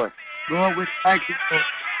 Lord. Lord, we thank you, Lord.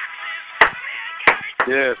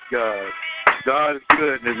 Yes, God. God is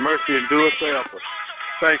good and his mercy endures forever.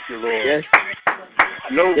 Thank you, Lord. Yes.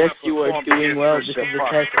 Yes, you are doing well. This is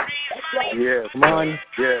a test. Yes. Come on.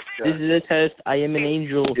 Yes, God. This is a test. I am an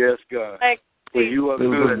angel. Yes, God. For you are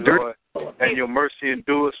good, Lord, and your mercy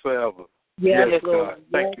endures forever. Yes, God. Lord.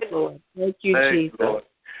 Thank you, Lord. Thank you, Jesus. Lord.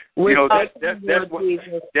 You know, that's why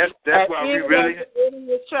we really. The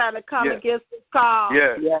enemy is trying to come against this cause.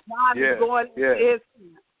 Yes. God is going into his.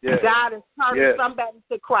 God is turning somebody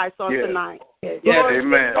to Christ on tonight. Yes.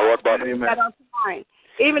 Amen. Amen. On tonight.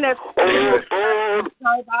 Even as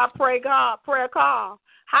our prayer call.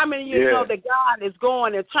 How many of you know that God is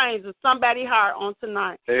going to change somebody's heart on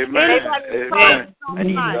tonight? Amen. Anybody encouraged on I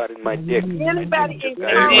need tonight? God in my dick. Anybody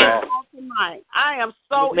encouraged on tonight? I am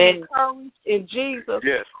so encouraged in Jesus.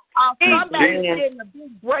 Yes. Somebody's getting a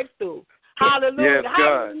big breakthrough. Hallelujah. Yes,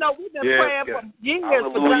 How do you know we've been praying for years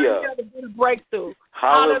for God to get a breakthrough?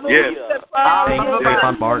 Hallelujah. Faith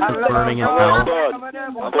on Mark is burning in hell.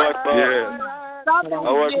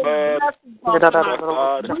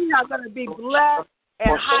 We are going to be blessed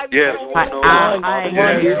and highly. I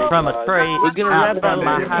hang from a tree. We're going to rap battle.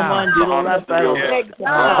 my Come on, do the rap battle.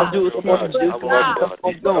 I'll do it.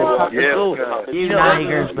 Let's go. You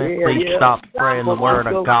niggers, please stop spreading the word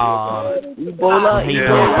of God. Ebola. He You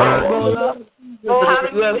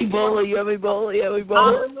have Ebola. You have Ebola. You have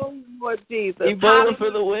Ebola. Hallelujah, Lord Jesus. Ebola for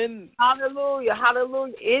the win. Hallelujah.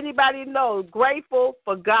 Hallelujah. Anybody know? Grateful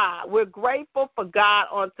for God. We're grateful for God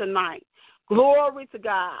on tonight. Glory to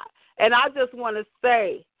God. And I just want to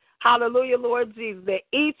say, hallelujah, Lord Jesus, that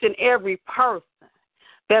each and every person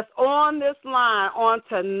that's on this line on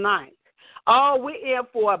tonight, we're in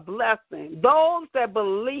for a blessing. Those that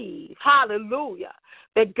believe, hallelujah,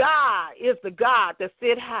 that God is the God that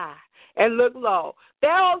sit high and look low.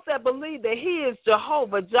 Those that believe that he is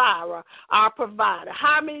Jehovah Jireh, our provider.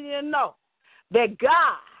 How many of you know that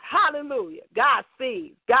God, hallelujah, God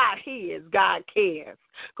sees, God hears, God cares.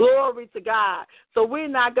 Glory to God. So we're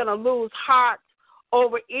not going to lose heart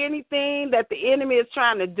over anything that the enemy is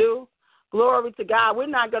trying to do. Glory to God. We're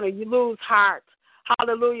not going to lose heart.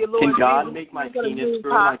 Hallelujah, Lord. Can God make my penis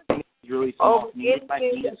grow? My penis is really small. Can you make my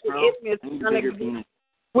penis grow? I need a bigger penis.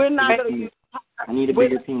 We're not going to. I need a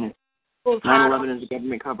bigger penis. 9/11 is a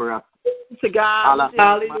government cover-up. To God.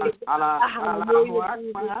 Hallelujah. Hallelujah.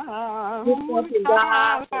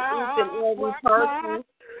 God for each and every person.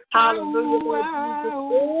 Hallelujah.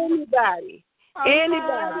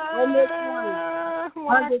 Anybody on this line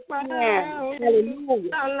understand,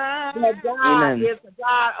 hallelujah, that God is a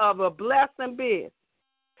God of a blessing business.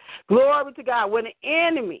 Glory to God. When the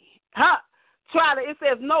enemy it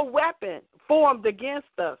says no weapon formed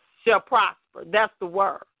against us shall prosper. That's the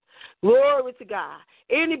word. Glory to God.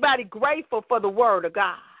 Anybody grateful for the word of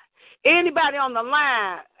God? Anybody on the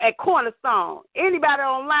line at Cornerstone? Anybody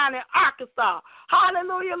on the line in Arkansas?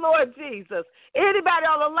 Hallelujah, Lord Jesus. Anybody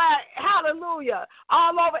on the line, hallelujah,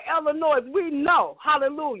 all over Illinois, we know,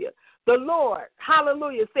 hallelujah, the Lord,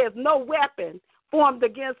 hallelujah, says no weapon formed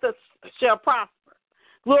against us shall prosper.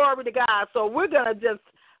 Glory to God. So we're going to just,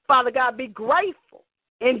 Father God, be grateful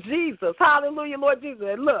in Jesus. Hallelujah, Lord Jesus.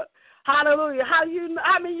 And look, Hallelujah. How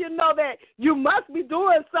many you know that you must be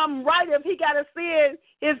doing something right if he got to send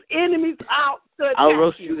his enemies out to attack I'll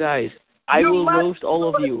roast you guys. I will roast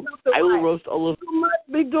all of you. I will roast all of you. You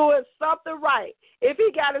must be doing something right if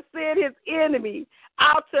he got to send his enemy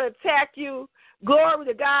out to attack you. Glory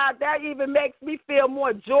to God. That even makes me feel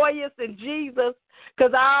more joyous in Jesus,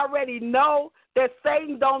 because I already know that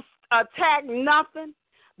Satan don't attack nothing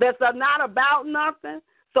that's not about nothing.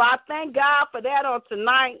 So I thank God for that on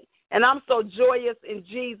tonight, and I'm so joyous in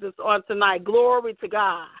Jesus on tonight. Glory to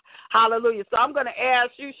God. Hallelujah. So I'm going to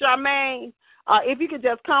ask you, Charmaine, if you could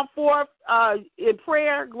just come forth in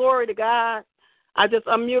prayer. Glory to God. I just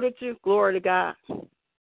unmuted you. Glory to God.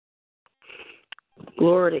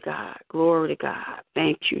 Glory to God. Glory to God.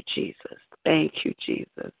 Thank you, Jesus. Thank you,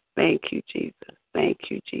 Jesus. Thank you, Jesus. Thank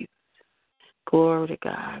you, Jesus. Glory to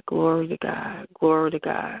God. Glory to God. Glory to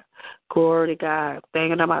God. Glory to God.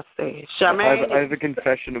 Thank you, I say. Charmaine, I have a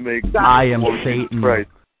confession to make. I am Satan. Right.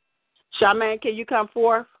 Charmaine, can you come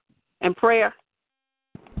forth in prayer?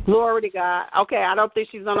 Glory to God. Okay, I don't think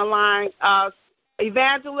she's on the line.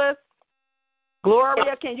 Evangelist,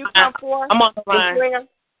 Gloria, can you come forth? I'm on the line. In prayer?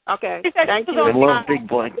 Okay, thank you. I love big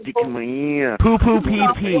black dick in my ear. Poo poo pee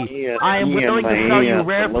pee. I am willing to sell you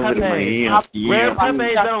rare Pepe. Rare Pepe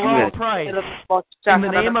is at a low price. In the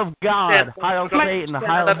name of God, Heil Satan,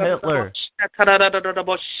 Heil Hitler.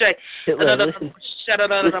 Hitler, listen,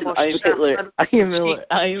 I am Hitler. I am Hitler.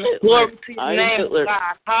 I am Hitler. Glory to your I am name, Hitler.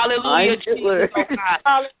 God. Hallelujah, Jesus, oh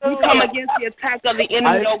God. We come against the attack of the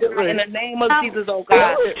enemy, oh God, in the name of Jesus, oh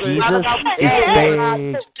God. Father God, we ask,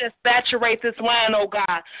 God, just saturate this land, oh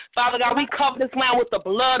God. Father God, we cover this land with the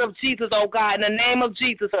blood of Jesus, oh God, in the name of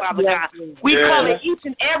Jesus, Father God. We cover each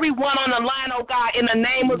and every one on the line, oh God, in the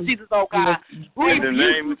name of Jesus, oh God. We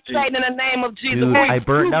rebuke Satan in the name of Jesus. Dude, I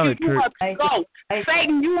burnt down a church. You must go.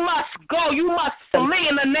 Satan, you must go. You must flee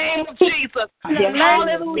in the name of Jesus.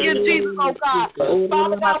 Hallelujah, Jesus, oh God.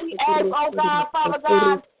 Father God, we ask, oh God, Father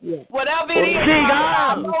God, whatever it is,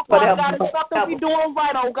 Father God, it's something we're doing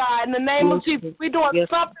right, oh God, in the name of Jesus. We're doing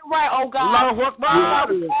something right, oh God.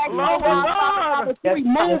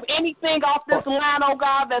 Remove anything off this line, oh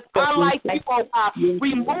God, that's unlike you, oh God.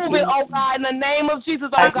 Remove it, oh God, in the name of Jesus,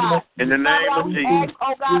 oh God. In the name of Jesus. We ask,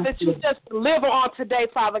 oh God, that you just deliver on today,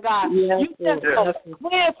 Father God. You just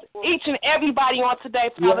cleanse each and everybody on today,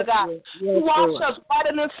 Father God. You wash us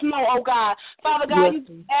whiter than snow, oh God. Father God,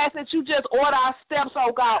 you ask that you just order our steps,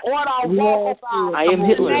 oh God. Order our walk, oh God. I am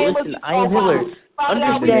Hitler. Listen, I am Hitler.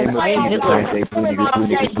 Understand, I am Hitler.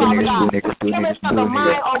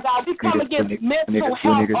 We come against mental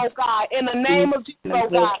health, oh God, in the name of Jesus, oh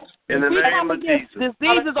God. In the name of Jesus.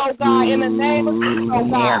 Diseases, oh God, in the name of Jesus, oh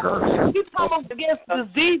God. We come against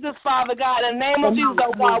diseases, Father God, in the name of Jesus,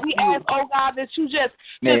 oh God. We ask, oh God, that you just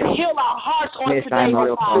heal our hearts on today,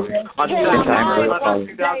 oh God. Heal our minds on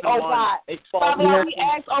today, oh God. Father God, we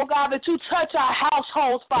ask, oh God, that you touch our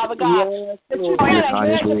households, Father God. That you put a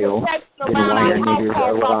hedge of protection around our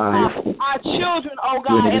household, Father God. Our children, oh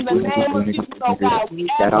God, in the name of Jesus, oh God. We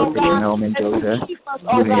ask, oh God, that you keep us,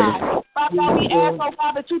 oh God. Father God, we ask, oh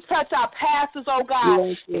God, that you touch our pastors, oh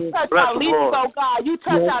God. You touch our leaders, oh God. You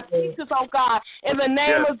touch our teachers, oh God. In the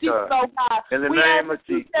name of Jesus, oh God. In the name of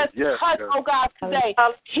Jesus. Touch, oh God, today.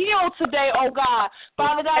 Heal today, oh God.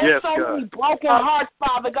 Father God, there's so many broken hearts,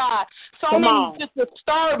 Father God. So many just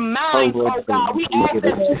disturbed minds, oh God. We ask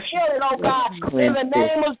that you heal it, oh God. In the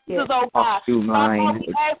name of Jesus, oh God. Father God,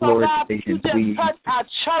 we ask, oh God, that you just touch our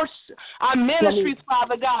church, our ministries,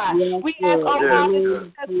 Father God. We ask, oh God, that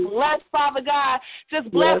you just bless, Father God.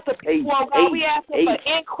 Just bless the people, oh God. We ask for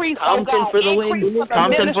increase, oh God. For the win.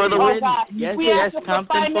 Compton for the win. Yes, yes,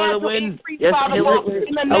 Compton for the win. Yes, Hitler.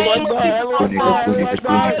 In the name of Jesus,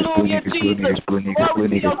 hallelujah, Jesus.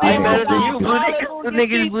 I'm better than you. Blue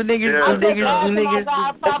niggers, blue niggers, blue niggers, blue niggers,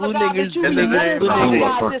 blue niggers, blue niggers, blue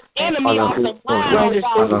niggers. This enemy off the line, oh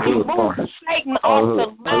God. Remove Satan off the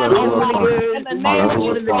line, oh God. In the name of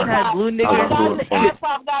Jesus, oh God.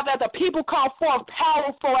 Father God, that the people come forth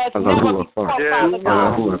powerful as never before, Father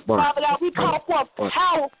God. Father God, we come forth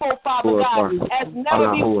powerful, Father God, as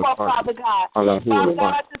never before, Father God. Father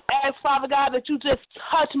God, I just ask, Father God, that you just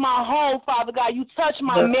touch my home, Father God. You touch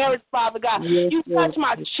my marriage, Father God. You touch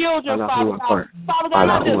my children, Father God. Father God,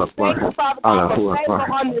 I just thank you, Father God, for favor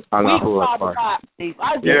on this week, Father God.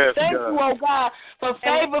 I just thank you, oh God, for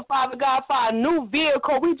favor, Father God, for our new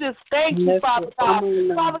vehicle. We just thank you, Father God.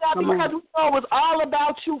 Father God, because we know it's all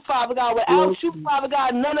about you, Father God. Without you, Father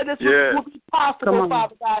God, none of this would be possible,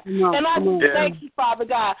 Father God. And I just thank you, Father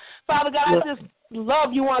God. Father God, I just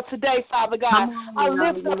love you on today, Father God. I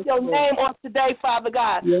lift up your name on today, Father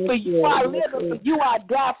God. For you I live and for you I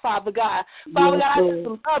die, Father God. Father God, I just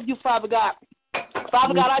love you, Father God.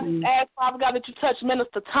 Father God, I just ask, Father God, that you touch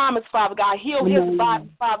Minister Thomas, Father God. Heal his body,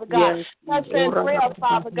 Father God. Touch Andrea,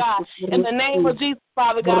 Father God. In the name of Jesus,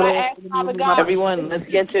 Father God, I ask, Father God. Everyone, let's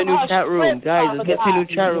get to a new chat room. Guys, let's get to a new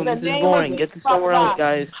chat room. This is boring. Get to somewhere else,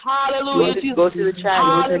 guys. Hallelujah. Go to the chat.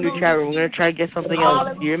 Go to a new chat room. We're going to try to get something else.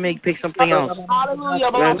 You may pick something else. Hallelujah.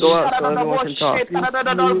 We're going to go out so everyone can talk.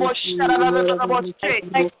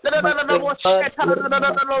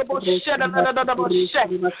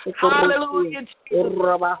 Hallelujah.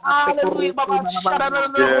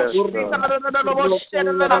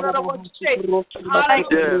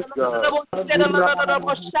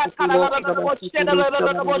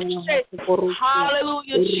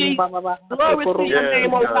 Hallelujah, Jesus. Glory to your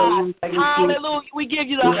name, oh God. Hallelujah. We give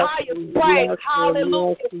you the highest praise.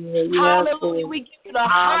 Hallelujah. Hallelujah. We give you the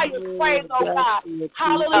highest praise, oh God.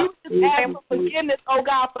 Hallelujah. Just ask for forgiveness, oh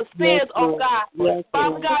God, for sins, oh God.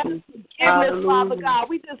 Father God, forgiveness, Father God.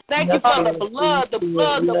 We just thank you for the blood, the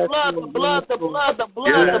blood, the blood, the blood, the blood, the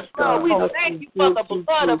blood, the blood. We thank you for the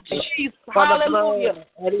blood of Jesus. Hallelujah.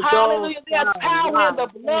 Hallelujah. There's power in the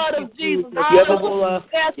blood of Jesus. Hallelujah.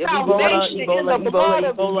 There's salvation in the blood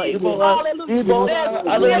of Jesus. Hallelujah. There's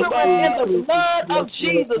deliverance in the blood of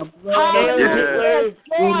Jesus. Hallelujah. There's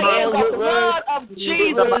joy in the blood of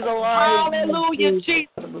Jesus. Hallelujah, Jesus.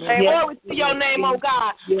 Glory to your name, oh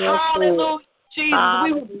God. Hallelujah. Jesus,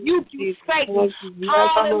 we rebuke you, Satan.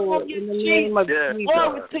 Hallelujah, Jesus.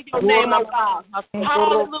 Glory to your name, oh God.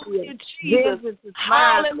 Hallelujah, Jesus.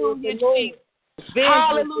 Hallelujah, Jesus.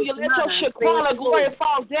 Hallelujah. Let your Shekinah glory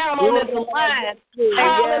fall down on this line.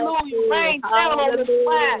 Hallelujah. Rain down on this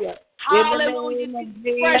line. Hallelujah.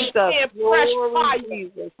 Fresh air, fresh fire.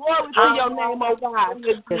 Glory to your name, oh God.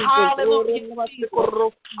 Hallelujah, Jesus.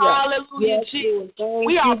 Hallelujah, Jesus.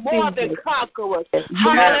 We are more than conquerors.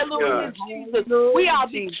 Hallelujah, Jesus. We are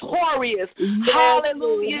victorious.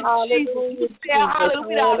 Hallelujah, Jesus. You said, hallelujah,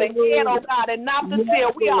 we are the head, oh God, and not the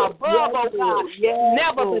tail. We are above, oh God,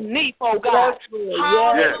 never beneath, oh God.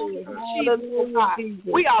 Hallelujah, Jesus, oh God.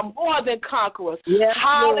 We are more than conquerors.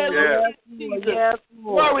 Hallelujah, Jesus.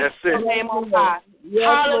 Glory to your name, oh God.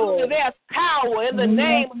 Hallelujah. There's power in the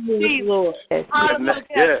name of Jesus. Hallelujah.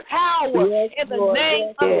 There's power in the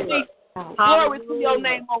name of Jesus. Glory to your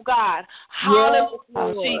name, oh God.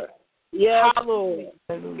 Hallelujah, Jesus. Yes, Lord.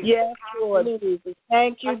 Yes, Lord Jesus.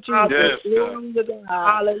 Thank you, Jesus. Glory to God.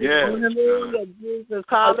 Hallelujah, Jesus.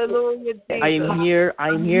 Hallelujah, Jesus. I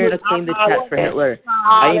am here to claim the chat for Hitler.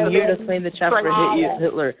 I am here to claim the chat for Hitler.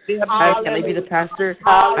 Guys, can I be the pastor?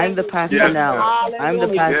 I'm the pastor now. I'm the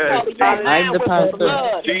pastor. I'm the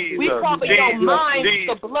pastor. We cover your mind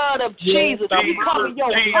with the blood of Jesus. We cover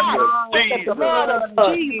your heart with the blood of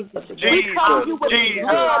Jesus. We cover you with the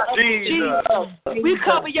blood of Jesus. We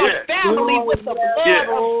cover your family with the blood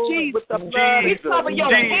of Jesus. We cover your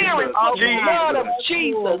parents with the blood of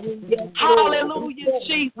Jesus. Hallelujah,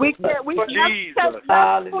 Jesus. We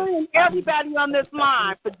praying everybody on this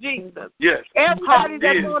line for Jesus. Yes. Everybody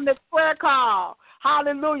that's on this prayer call.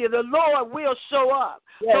 Hallelujah. The Lord will show up.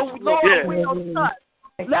 The Lord will touch.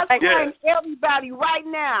 Let's claim everybody right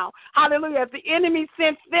now. Hallelujah. If the enemy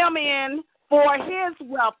sent them in for his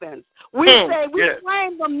weapons, we say we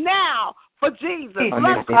claim them now for Jesus.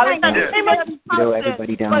 Let's claim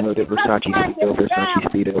everybody downloaded Versace Speedo, Versace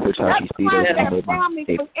Speedo, Versace Speedo,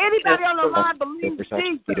 download anybody on the line believes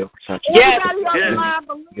Jesus. Yes. Anybody on the line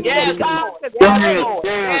believes Yes. God.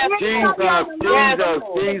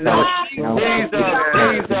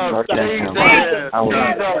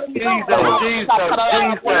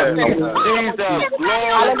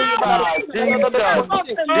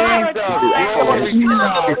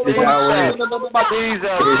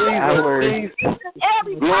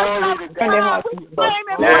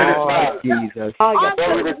 Jesus.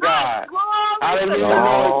 Glory to God. Hallelujah.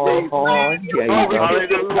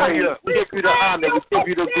 Hallelujah. We give you the honor. We give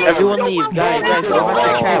you the glory. Everyone leave. Guys, go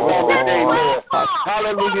back to the chat room.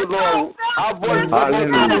 Hallelujah, Lord. Our voice is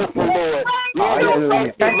beautiful, Lord. Lord,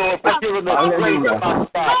 thank you, Lord, for giving us grace of our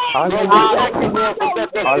God. Lord, thank you, Lord, for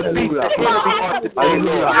letting us speak the enemy on today,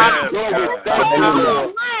 Lord. Lord, thank you,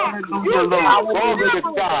 Lord. Hallelujah, Lord. Glory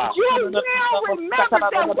to God. You will remember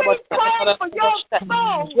that we pray for your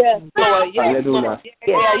soul. Yes, Lord. Yes, Hallelujah.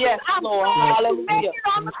 Lord. Yes, Lord. Hallelujah.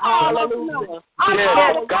 Hallelujah.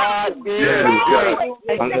 Yes, God is great. God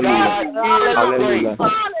is great.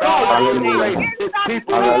 God is great. His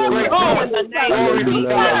people are great. Glory to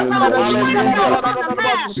God. Hallelujah.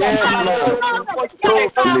 Yes,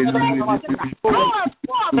 Lord.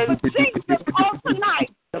 Jesus on tonight.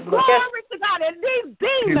 Glory to God. And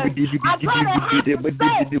demons. I gotta have to say,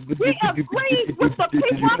 we agree with the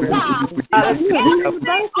people of God.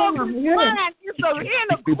 In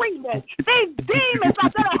agreement. These demons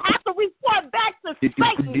are going to have to report back to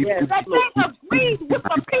Satan that they agreed with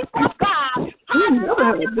the people of God.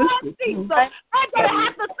 Hallelujah, Lord Jesus. They're going to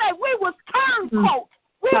have to say, we was turncoats.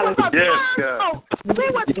 We was a turncoat. We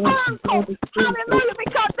were turncoats. Hallelujah,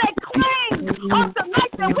 because they claimed on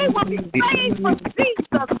tonight that we will be saved for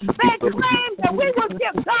Jesus. They claimed that we will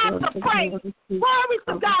give God the praise. Glory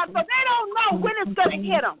to God. So they don't know when it's going to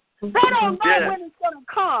hit them. They don't know when it's going to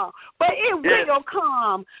come, but it will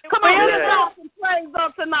come. Come on, give God some praise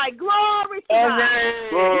on tonight. Glory to God.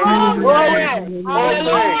 Glory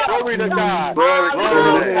to God. Glory to God.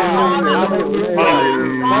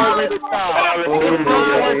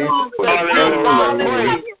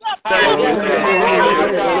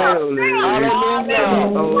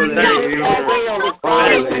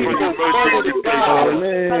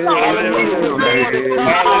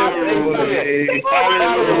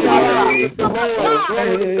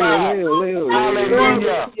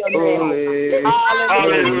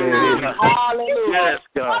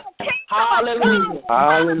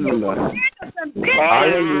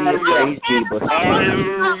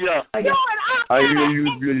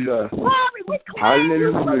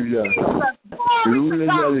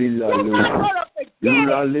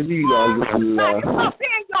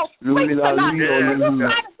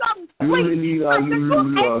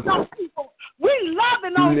 We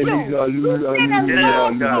loving on you. We sit in peace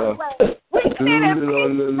your way. We sit in joy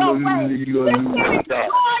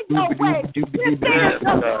your way. We sit in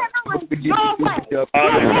your way.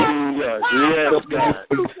 Hallelujah. Yes, God.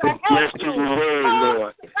 Yes to your word,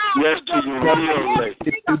 Lord. Yes to your will, Lord.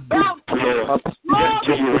 Yes to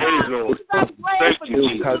your word, Lord. Thank you,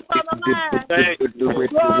 Jesus. Thank you,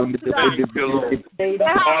 Lord.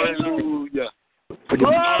 Hallelujah.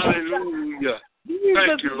 Hallelujah.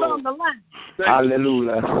 Thank you, Lord.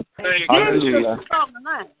 Hallelujah. Hallelujah.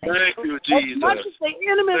 Thank you, Jesus. As much as the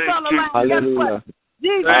enemy's on the line, guess what?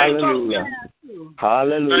 Jesus is on the line too.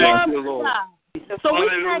 Hallelujah. Thank you, Lord. So we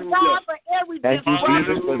thank God for every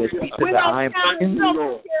disruption. We don't count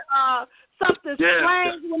something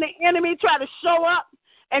strange when the enemy try to show up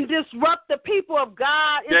and disrupt the people of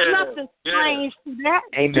God. It's nothing strange to that.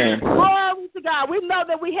 Amen. Glory to God. We know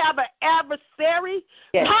that we have an adversary.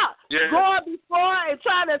 Going before and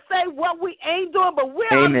trying to say what we ain't doing, but we're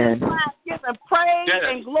on this line giving praise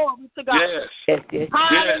and glory to God.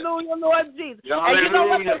 Hallelujah, Lord Jesus. And you know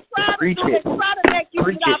what they try to do? They try to make you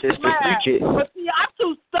get off the line. But see, I'm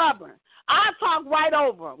too stubborn. I talk right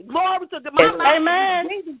over them. Glory to God. Amen.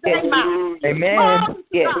 Amen. Glory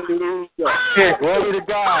to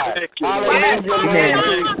God. Hallelujah.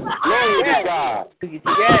 Glory to God.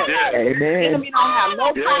 Amen. Enemy don't have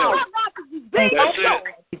no power.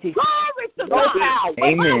 Glory to God.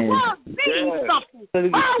 Amen. Thank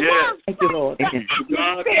you, Lord.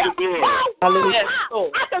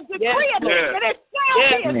 I can decree it, and it shall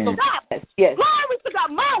be established. Glory to God.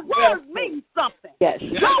 My words mean something. Your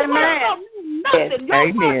words don't mean nothing. Your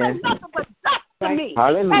words are nothing but dust to me.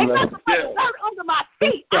 Hallelujah. Ain't nothing but dirt under my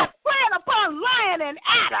feet. I tread upon lion and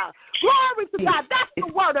adder. Glory to God. That's the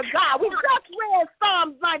word of God. We just read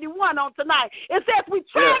Psalms 91 on tonight. It says we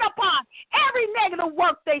tread upon every negative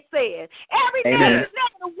work they said. Every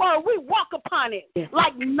negative word, we walk upon it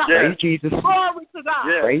like nothing. Praise Jesus. Glory to God.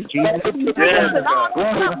 Praise Jesus. Glory to God.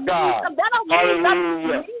 That don't mean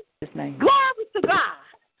nothing to me. Glory to God.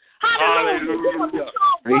 Hallelujah.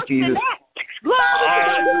 Praise Jesus. Glory to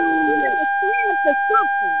God.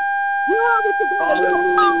 Glory to God.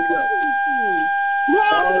 Hallelujah.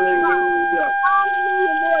 Hallelujah.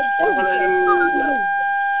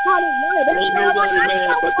 Hallelujah. Ain't nobody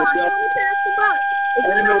mad but the devil.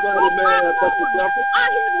 Ain't nobody mad but the devil.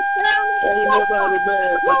 Ain't nobody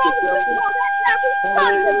mad but the devil.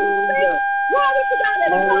 Hallelujah. Glory to God. Hallelujah. Glory to God.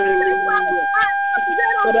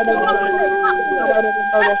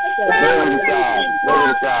 Glory to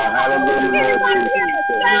God. Hallelujah, Lord Jesus.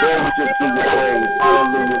 Lord, we just give you praise.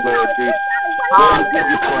 Hallelujah, Lord Jesus. Lord, we give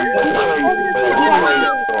you praise.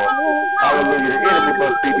 Praise, Lord. Hallelujah. The enemy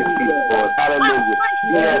must be defeated, Lord. Hallelujah. He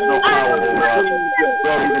has no power over us. Glory to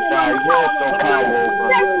God. He has no power over us.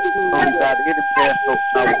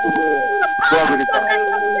 Glory to God. The enemy has no power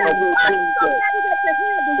over us. Glory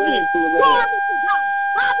to God. Praise the Lord.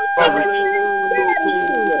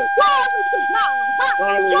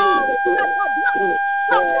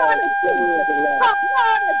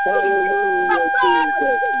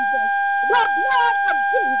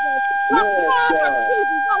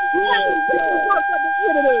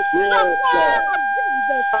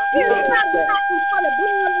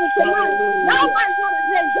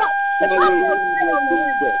 The blood of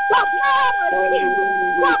Jesus. The blood of Jesus.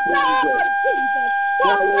 The blood of Jesus.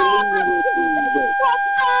 The blood of Jesus. The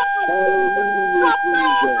blood of Jesus. The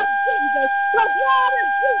blood of Jesus. The blood of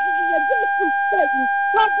Jesus is against you, Satan.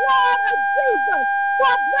 The blood of Jesus.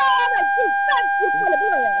 The blood of Jesus. Thank you for the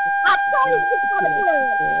blood. I praise you for the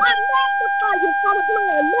blood. I magnify you for the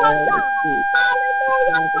blood, Lord God.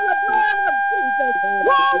 Hallelujah for the blood of Jesus.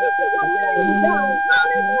 Glory to your name, God.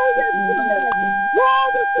 Hallelujah, Jesus.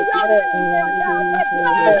 Glory to your name, Lord God. The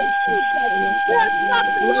blood of Jesus. There's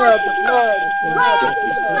nothing like the blood. Glory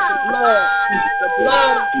to God. Hallelujah.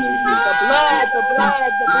 The blood.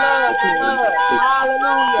 Hallelujah.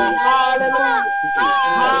 Hallelujah.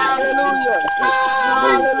 Hallelujah.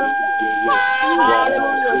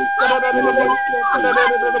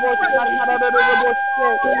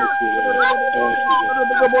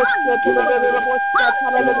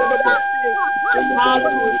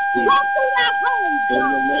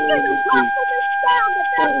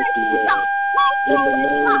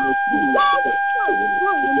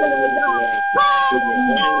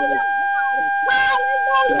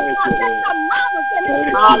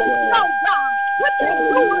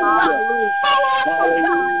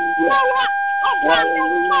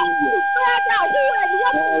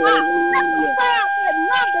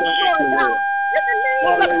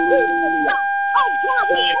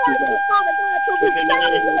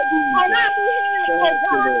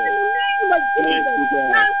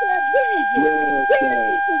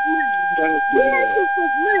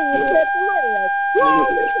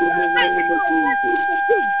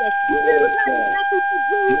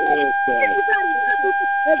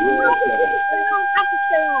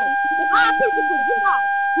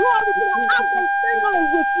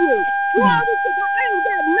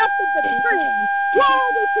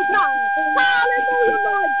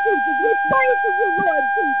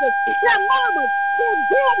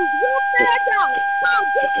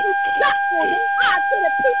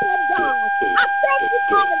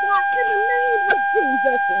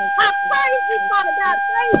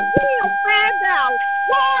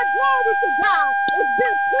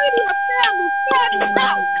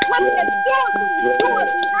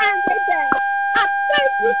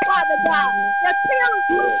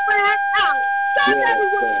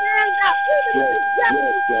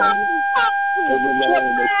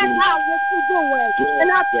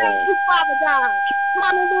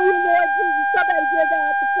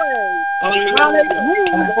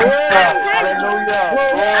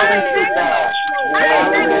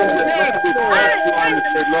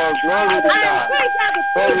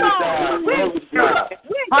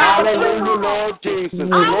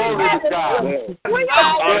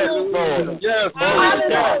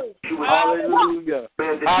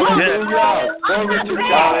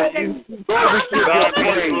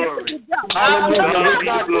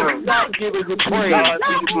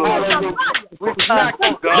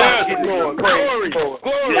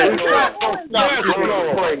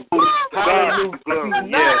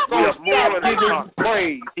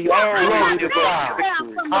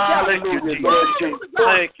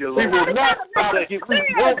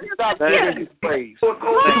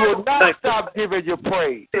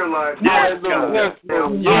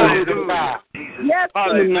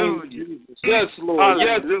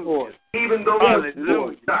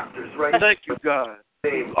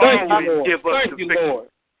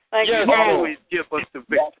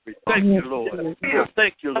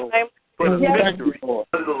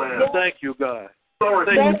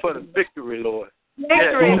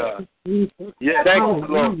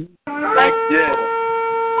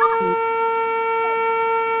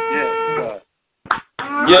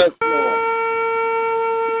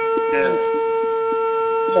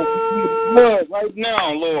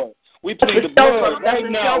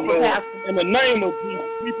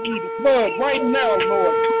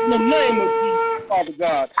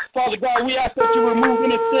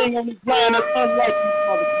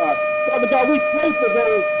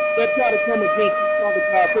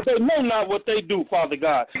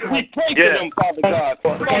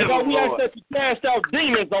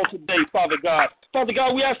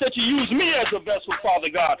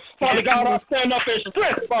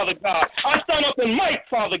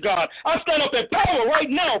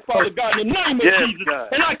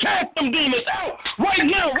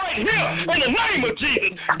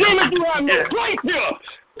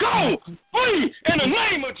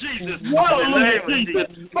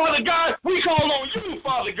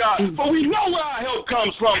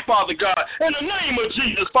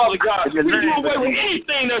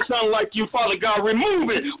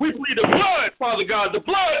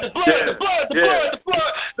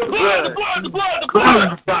 The blood.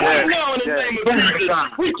 Right now in the name of Jesus.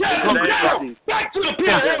 We cast them down back to the pit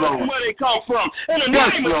of hell from where they come from. In the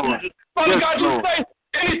name of Jesus. Father God, you say,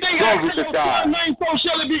 anything asked in your name, so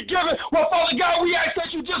shall it be given. Well, Father God, we ask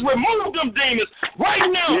that you just remove them demons right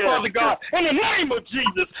now, Father God, in the name of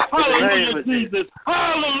Jesus. Hallelujah, Jesus.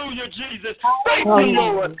 Hallelujah, Jesus. Thank you,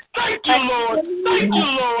 Lord. Thank you, Lord. Thank you,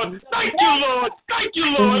 Lord. Thank you, Lord. Thank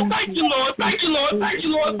you, Lord. Thank you, Lord. Thank you, Lord. Thank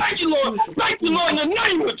you, Lord. Thank you, Lord. Thank you, Lord, in the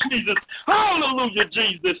name of Jesus. Hallelujah,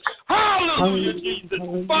 Jesus. Hallelujah, Jesus.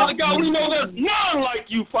 Father God, we know there's none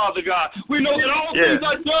like you, Father God. We know that all things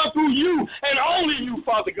are done through you and only you,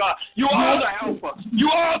 Father God. You are the Alpha. You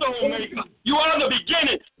are the Omega. You are the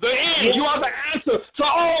beginning, the end. You are the answer to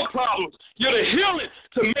all problems. You're the healing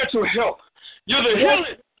to mental health. You're the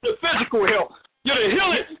healing to physical health. You're the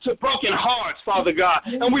healing to broken hearts, Father God.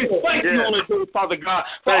 And we thank you on it, Father God,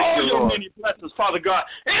 for all your many blessings, Father God,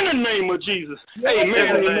 in the name of Jesus.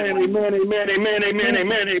 Amen, amen, amen, amen, amen, amen,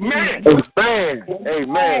 amen, amen. Amen.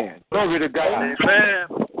 Amen. Glory to God. Amen.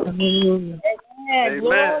 Amen.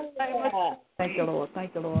 Thank you, Lord.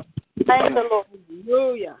 Thank you, Lord. Thank the Lord.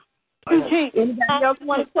 Hallelujah. Anybody else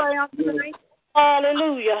want to pray on tonight?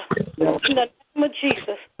 Hallelujah. In the name of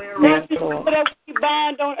Jesus. Thank you. Whatever we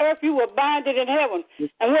bind on earth, you will bind it in heaven.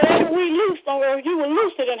 And whatever we loose on earth, you will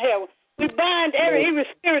loose it in heaven. We bind every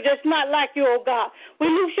spirit that's not like you, oh God. We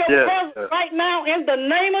loose your presence right now in the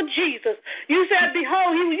name of Jesus. You said,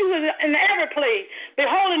 behold, you was in every place,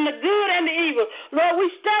 beholding the good and the evil. Lord,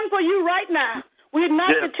 we stand for you right now. We're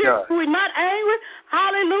not we're not angry.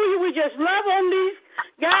 Hallelujah. We just love on these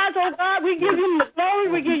guys, oh God. We give you the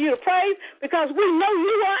glory. We give you the praise because we know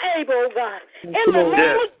you are able, oh God. In the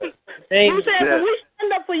name of Jesus. You said when we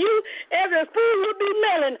stand up for you, every fool will be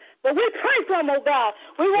melting. But we pray for them, oh God.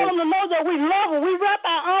 We want them to know that we love them. We wrap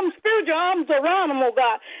our spiritual arms around them, oh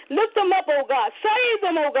God. Lift them up, oh God. Save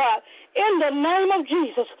them, oh God. In the name of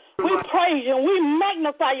Jesus. We praise you and we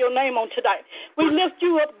magnify your name on tonight. We lift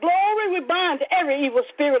you up. Glory, we bind every evil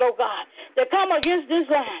spirit, oh God, that come against this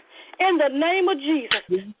land. In the name of Jesus.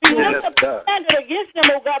 We lift up the standard against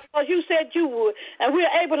them, oh God, because you said you would. And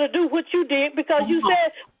we're able to do what you did because you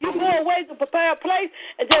said you go away to prepare a place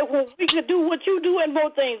and that we could do what you do and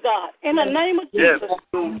more things, God. In the name of Jesus.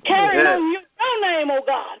 Carry on your name, oh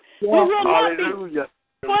God. We will not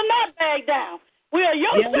bag down. We are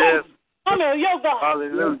your soldiers. I'm your God.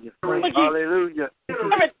 Hallelujah. Hallelujah.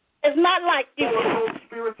 It's not like you.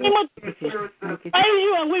 Praise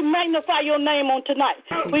you and we magnify your name on tonight.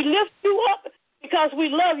 We lift you up because we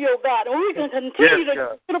love your God. And we can continue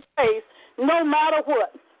to give the praise no matter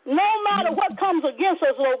what. No matter what comes against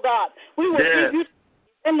us, oh God. We will give you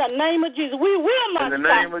in the name of Jesus. We will not in the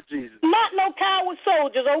name of Jesus. Not no coward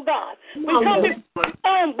soldiers, oh God. We come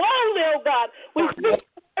on boldly, oh God. We speak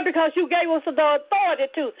because you gave us the authority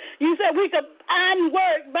to. You said we could bind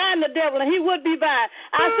the devil and he would be bound.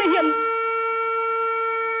 I see him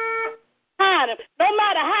behind him. No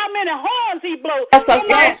matter how many horns he blows. That's a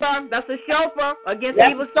shofar. That's a shofar against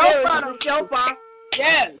evil spirits. That's a shofar.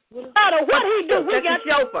 Yes. No matter what he do, we got a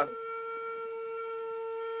shofar.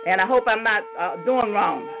 And I hope I'm not doing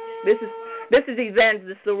wrong. This is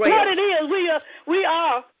Evangelist Soraya. What it is, we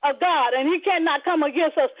are a God, and he cannot come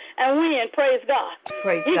against us and win. Praise God.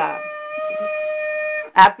 Praise God.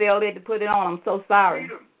 I feel led to put it on. I'm so sorry.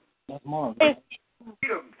 Hallelujah.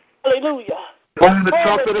 Blowing the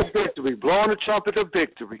trumpet of victory. Blowing the trumpet of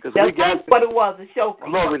victory. Because we got what it was, a shofar.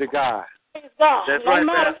 Glory to God. Praise God. No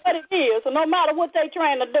matter what it is, or no matter what they're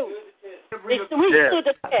trying to do. We stood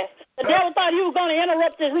the test. The devil thought he was going to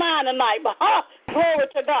interrupt his line tonight, but glory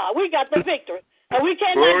to God. We got the victory. And we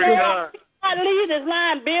cannot lead his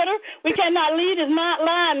line bitter. We cannot lead his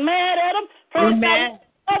line mad at him. Amen.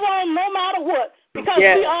 No matter what. Because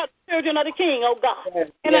we are the children of the King, oh God.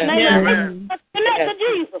 In the name of connect to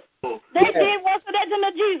Jesus. They did what's connecting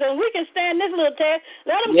to Jesus. And we can stand this little test.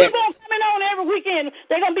 Let them keep on coming on every weekend.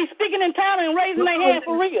 They're going to be speaking in tongues and raising their hands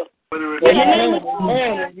for real.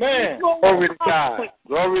 Amen. Glory to God.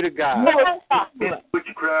 Glory to God.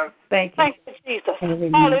 Thank you. Thank you, Jesus.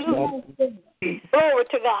 Hallelujah. Glory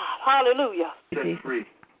to God. Hallelujah.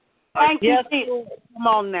 Thank you, Jesus. Come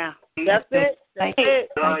on now. That's it. Thank you.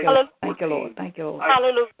 Thank you, Lord. Thank you, Lord.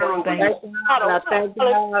 Hallelujah. I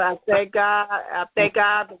thank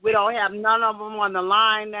God that we don't have none of them on the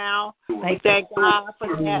line now. We thank God for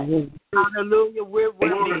that. Hallelujah. We're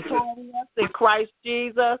victorious in Christ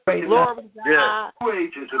Jesus. Glory to God.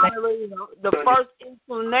 Hallelujah. The first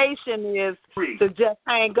inclination is to just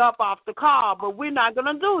hang up off the call, but we're not going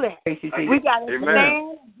to do that. We got to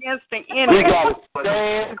stand against the enemy. We got to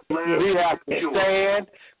stand. We have to stand.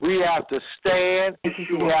 We have to stand. stand. We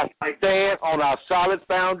have to stand on our solid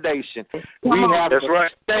foundation. We have to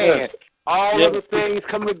stand. All of the things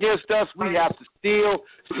coming against us, we have to still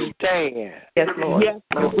stand. Yes, Lord. Yes.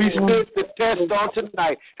 We stood the test on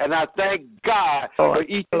tonight, and I thank God for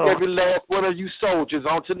each and every last one of you soldiers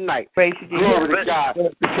on tonight. Praise you, Glory to God.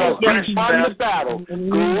 Because we won the battle.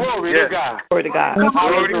 Glory to God. Glory to God.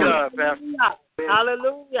 Glory to God, Pastor.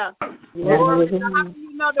 Hallelujah. Glory to God.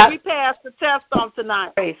 You know that we passed the test on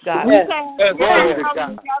tonight. Praise God. We passed the Glory to test. God.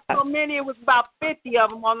 We got so many, it was about 50 of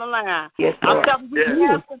them on the line. Yes, I'm Lord. telling you, we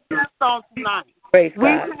passed the test on tonight. Praise We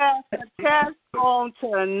God. passed the test on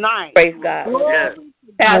tonight. Praise God. Glory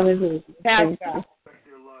Pastor,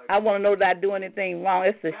 I want to know that I do anything wrong.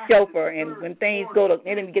 It's a chauffeur, and when things go to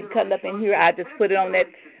anything get cut up in here, I just put it on that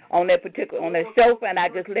chauffeur, and I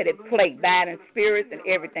just let it play, bad in spirits and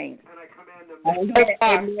everything.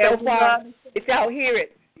 So far, if y'all hear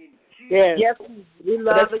it. Yes, we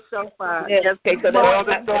love the shofar. Yes, okay, so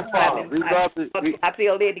I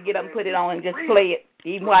feel led to get up and put it on and just play it,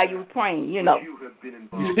 even while you were praying, you know.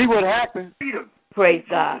 You see what happened? Praise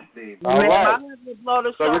God. All right. My husband blow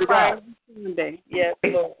the shofar every Sunday. Yes,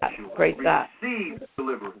 Lord. Praise God. So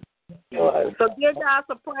give God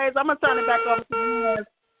some praise. I'm going to turn it back over to you guys.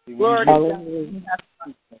 Glory to God.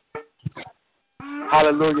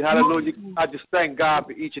 Hallelujah, hallelujah. I just thank God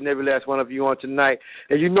for each and every last one of you on tonight.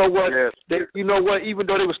 And you know what? You know what? Even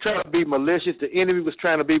though they was trying to be malicious, the enemy was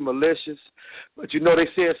trying to be malicious, but you know they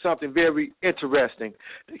said something very interesting.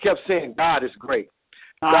 They kept saying, God is great.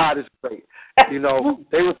 God is great. You know,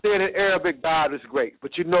 they were saying in Arabic, God is great.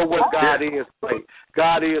 But you know what? God is great.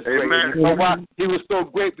 God is great. And you know why? He was so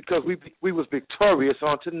great because we was victorious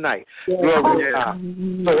on tonight. Glory to God.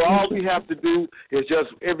 So all we have to do is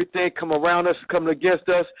just everything come around us, coming against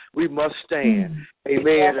us, we must stand.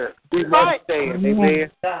 Amen. We must stand.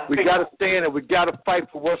 Amen. We got to stand and we got to fight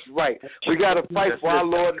for what's right. We got to fight for our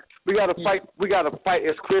Lord. We got to fight. We got to fight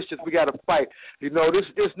as Christians. We got to fight. You know, this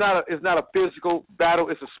is not a physical battle.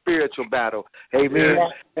 It's a spiritual battle. Amen.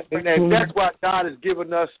 And that's why God has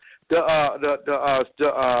given us the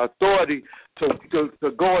authority to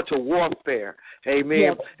go into warfare.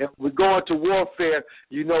 Amen. If we go into warfare,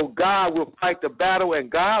 you know, God will fight the battle and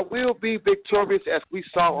God will be victorious as we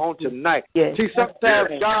saw on tonight. See, sometimes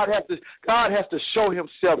God has to show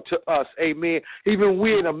himself to us. Amen. Even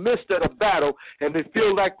we in the midst of the battle and we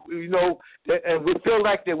feel like, you know, and we feel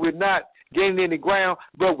like that we're not gaining any ground,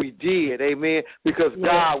 but we did, amen, because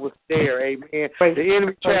God was there, amen. The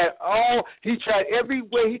enemy tried every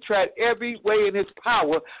way in his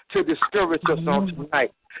power to discourage us on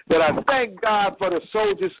tonight. But I thank God for the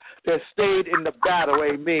soldiers that stayed in the battle,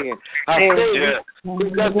 amen.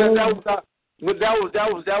 Because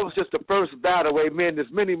that was just the first battle, amen. There's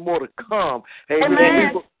many more to come,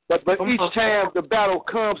 amen. But each time the battle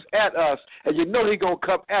comes at us, and you know he's going to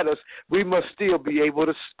come at us, we must still be able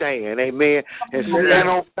to stand, amen, and stand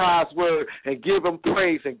on God's word and give him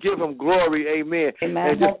praise and give him glory, amen,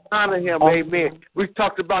 and just honor him, amen. We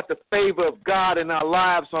talked about the favor of God in our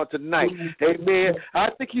lives on tonight, amen. I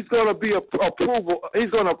think he's going to be approval. He's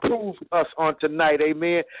going to approve us on tonight,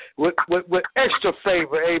 amen, with extra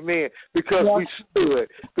favor, amen, because we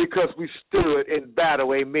stood in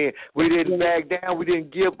battle, amen. We didn't back down. We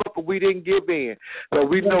didn't give up, but we didn't give in. But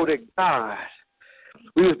we know that God,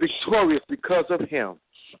 we were victorious because of him.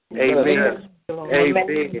 Amen.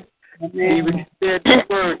 Amen. Even said the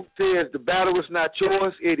word says the battle is not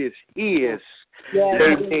yours, it is his.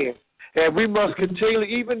 Amen. And we must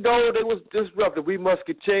continually, even though they was disrupted, we must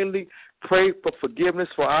continually pray for forgiveness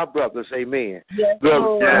for our brothers. Amen. Yes,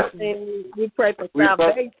 Lord. We pray for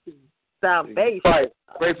salvation. Right.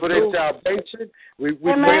 Pray for their salvation. We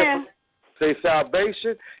pray for their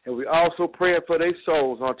salvation, and we also pray for their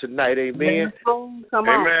souls on tonight. Amen.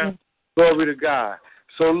 Amen. Glory to God.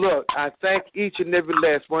 So, look, I thank each and every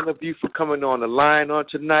last one of you for coming on the line on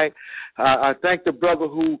tonight. I thank the brother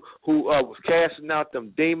who was casting out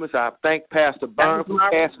them demons. I thank Pastor Byrne for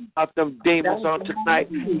casting out them demons on tonight.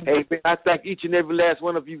 Amen. I thank each and every last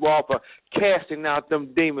one of you all for casting out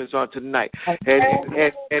them demons on tonight. And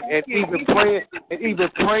even praying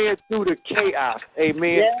through the chaos.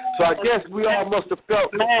 Amen. So I guess we all must have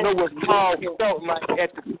felt what Paul felt like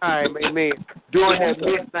at the time, amen, during that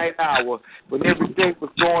midnight hour when everything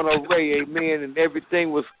was going away, amen, and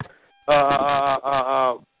everything was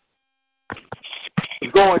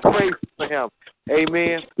going crazy for him,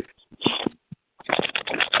 amen.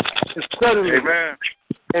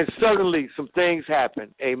 And suddenly some things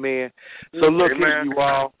happen, amen. So look here, you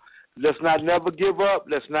all. Let's not never give up.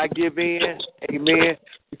 Let's not give in, amen,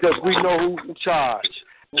 because we know who's in charge.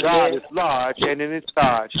 God is large and in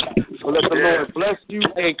charge. So let the Lord bless you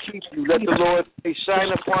and keep you. Let the Lord shine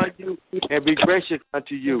upon you and be gracious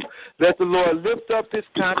unto you. Let the Lord lift up his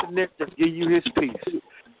countenance and give you his peace.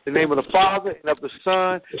 In the name of the Father, and of the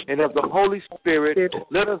Son, and of the Holy Spirit,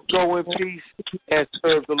 let us go in peace and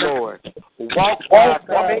serve the Lord. Walk by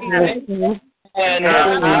faith and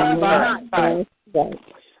by sight.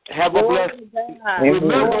 Have a blessed day.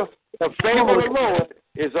 Remember, the favor of the Lord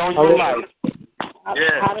is on your life.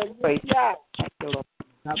 Hallelujah.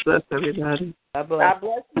 God bless everybody. God bless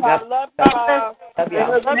you. I love y'all.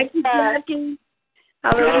 Thank you, Jackie.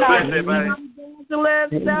 Hallelujah.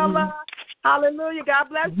 Evangelist, Stella. Hallelujah. God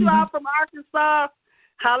bless you all from Arkansas.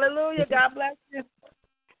 Hallelujah. God bless you.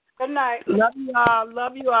 Good night. Love you all.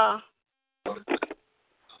 Love you all.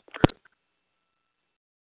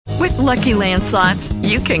 With Lucky Land Slots,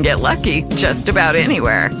 you can get lucky just about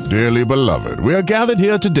anywhere. Dearly beloved, we are gathered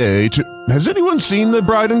here today to... Has anyone seen the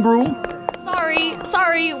bride and groom?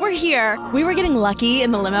 Sorry, we're here. We were getting lucky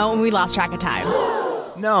in the limo and we lost track of time.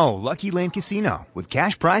 No, Lucky Land Casino, with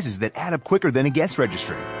cash prizes that add up quicker than a guest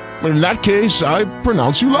registry. In that case, I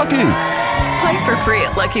pronounce you lucky. Play for free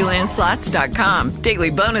at LuckyLandSlots.com.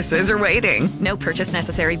 Daily bonuses are waiting. No purchase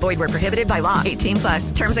necessary. Void where prohibited by law.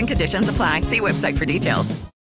 18+. Terms and conditions apply. See website for details.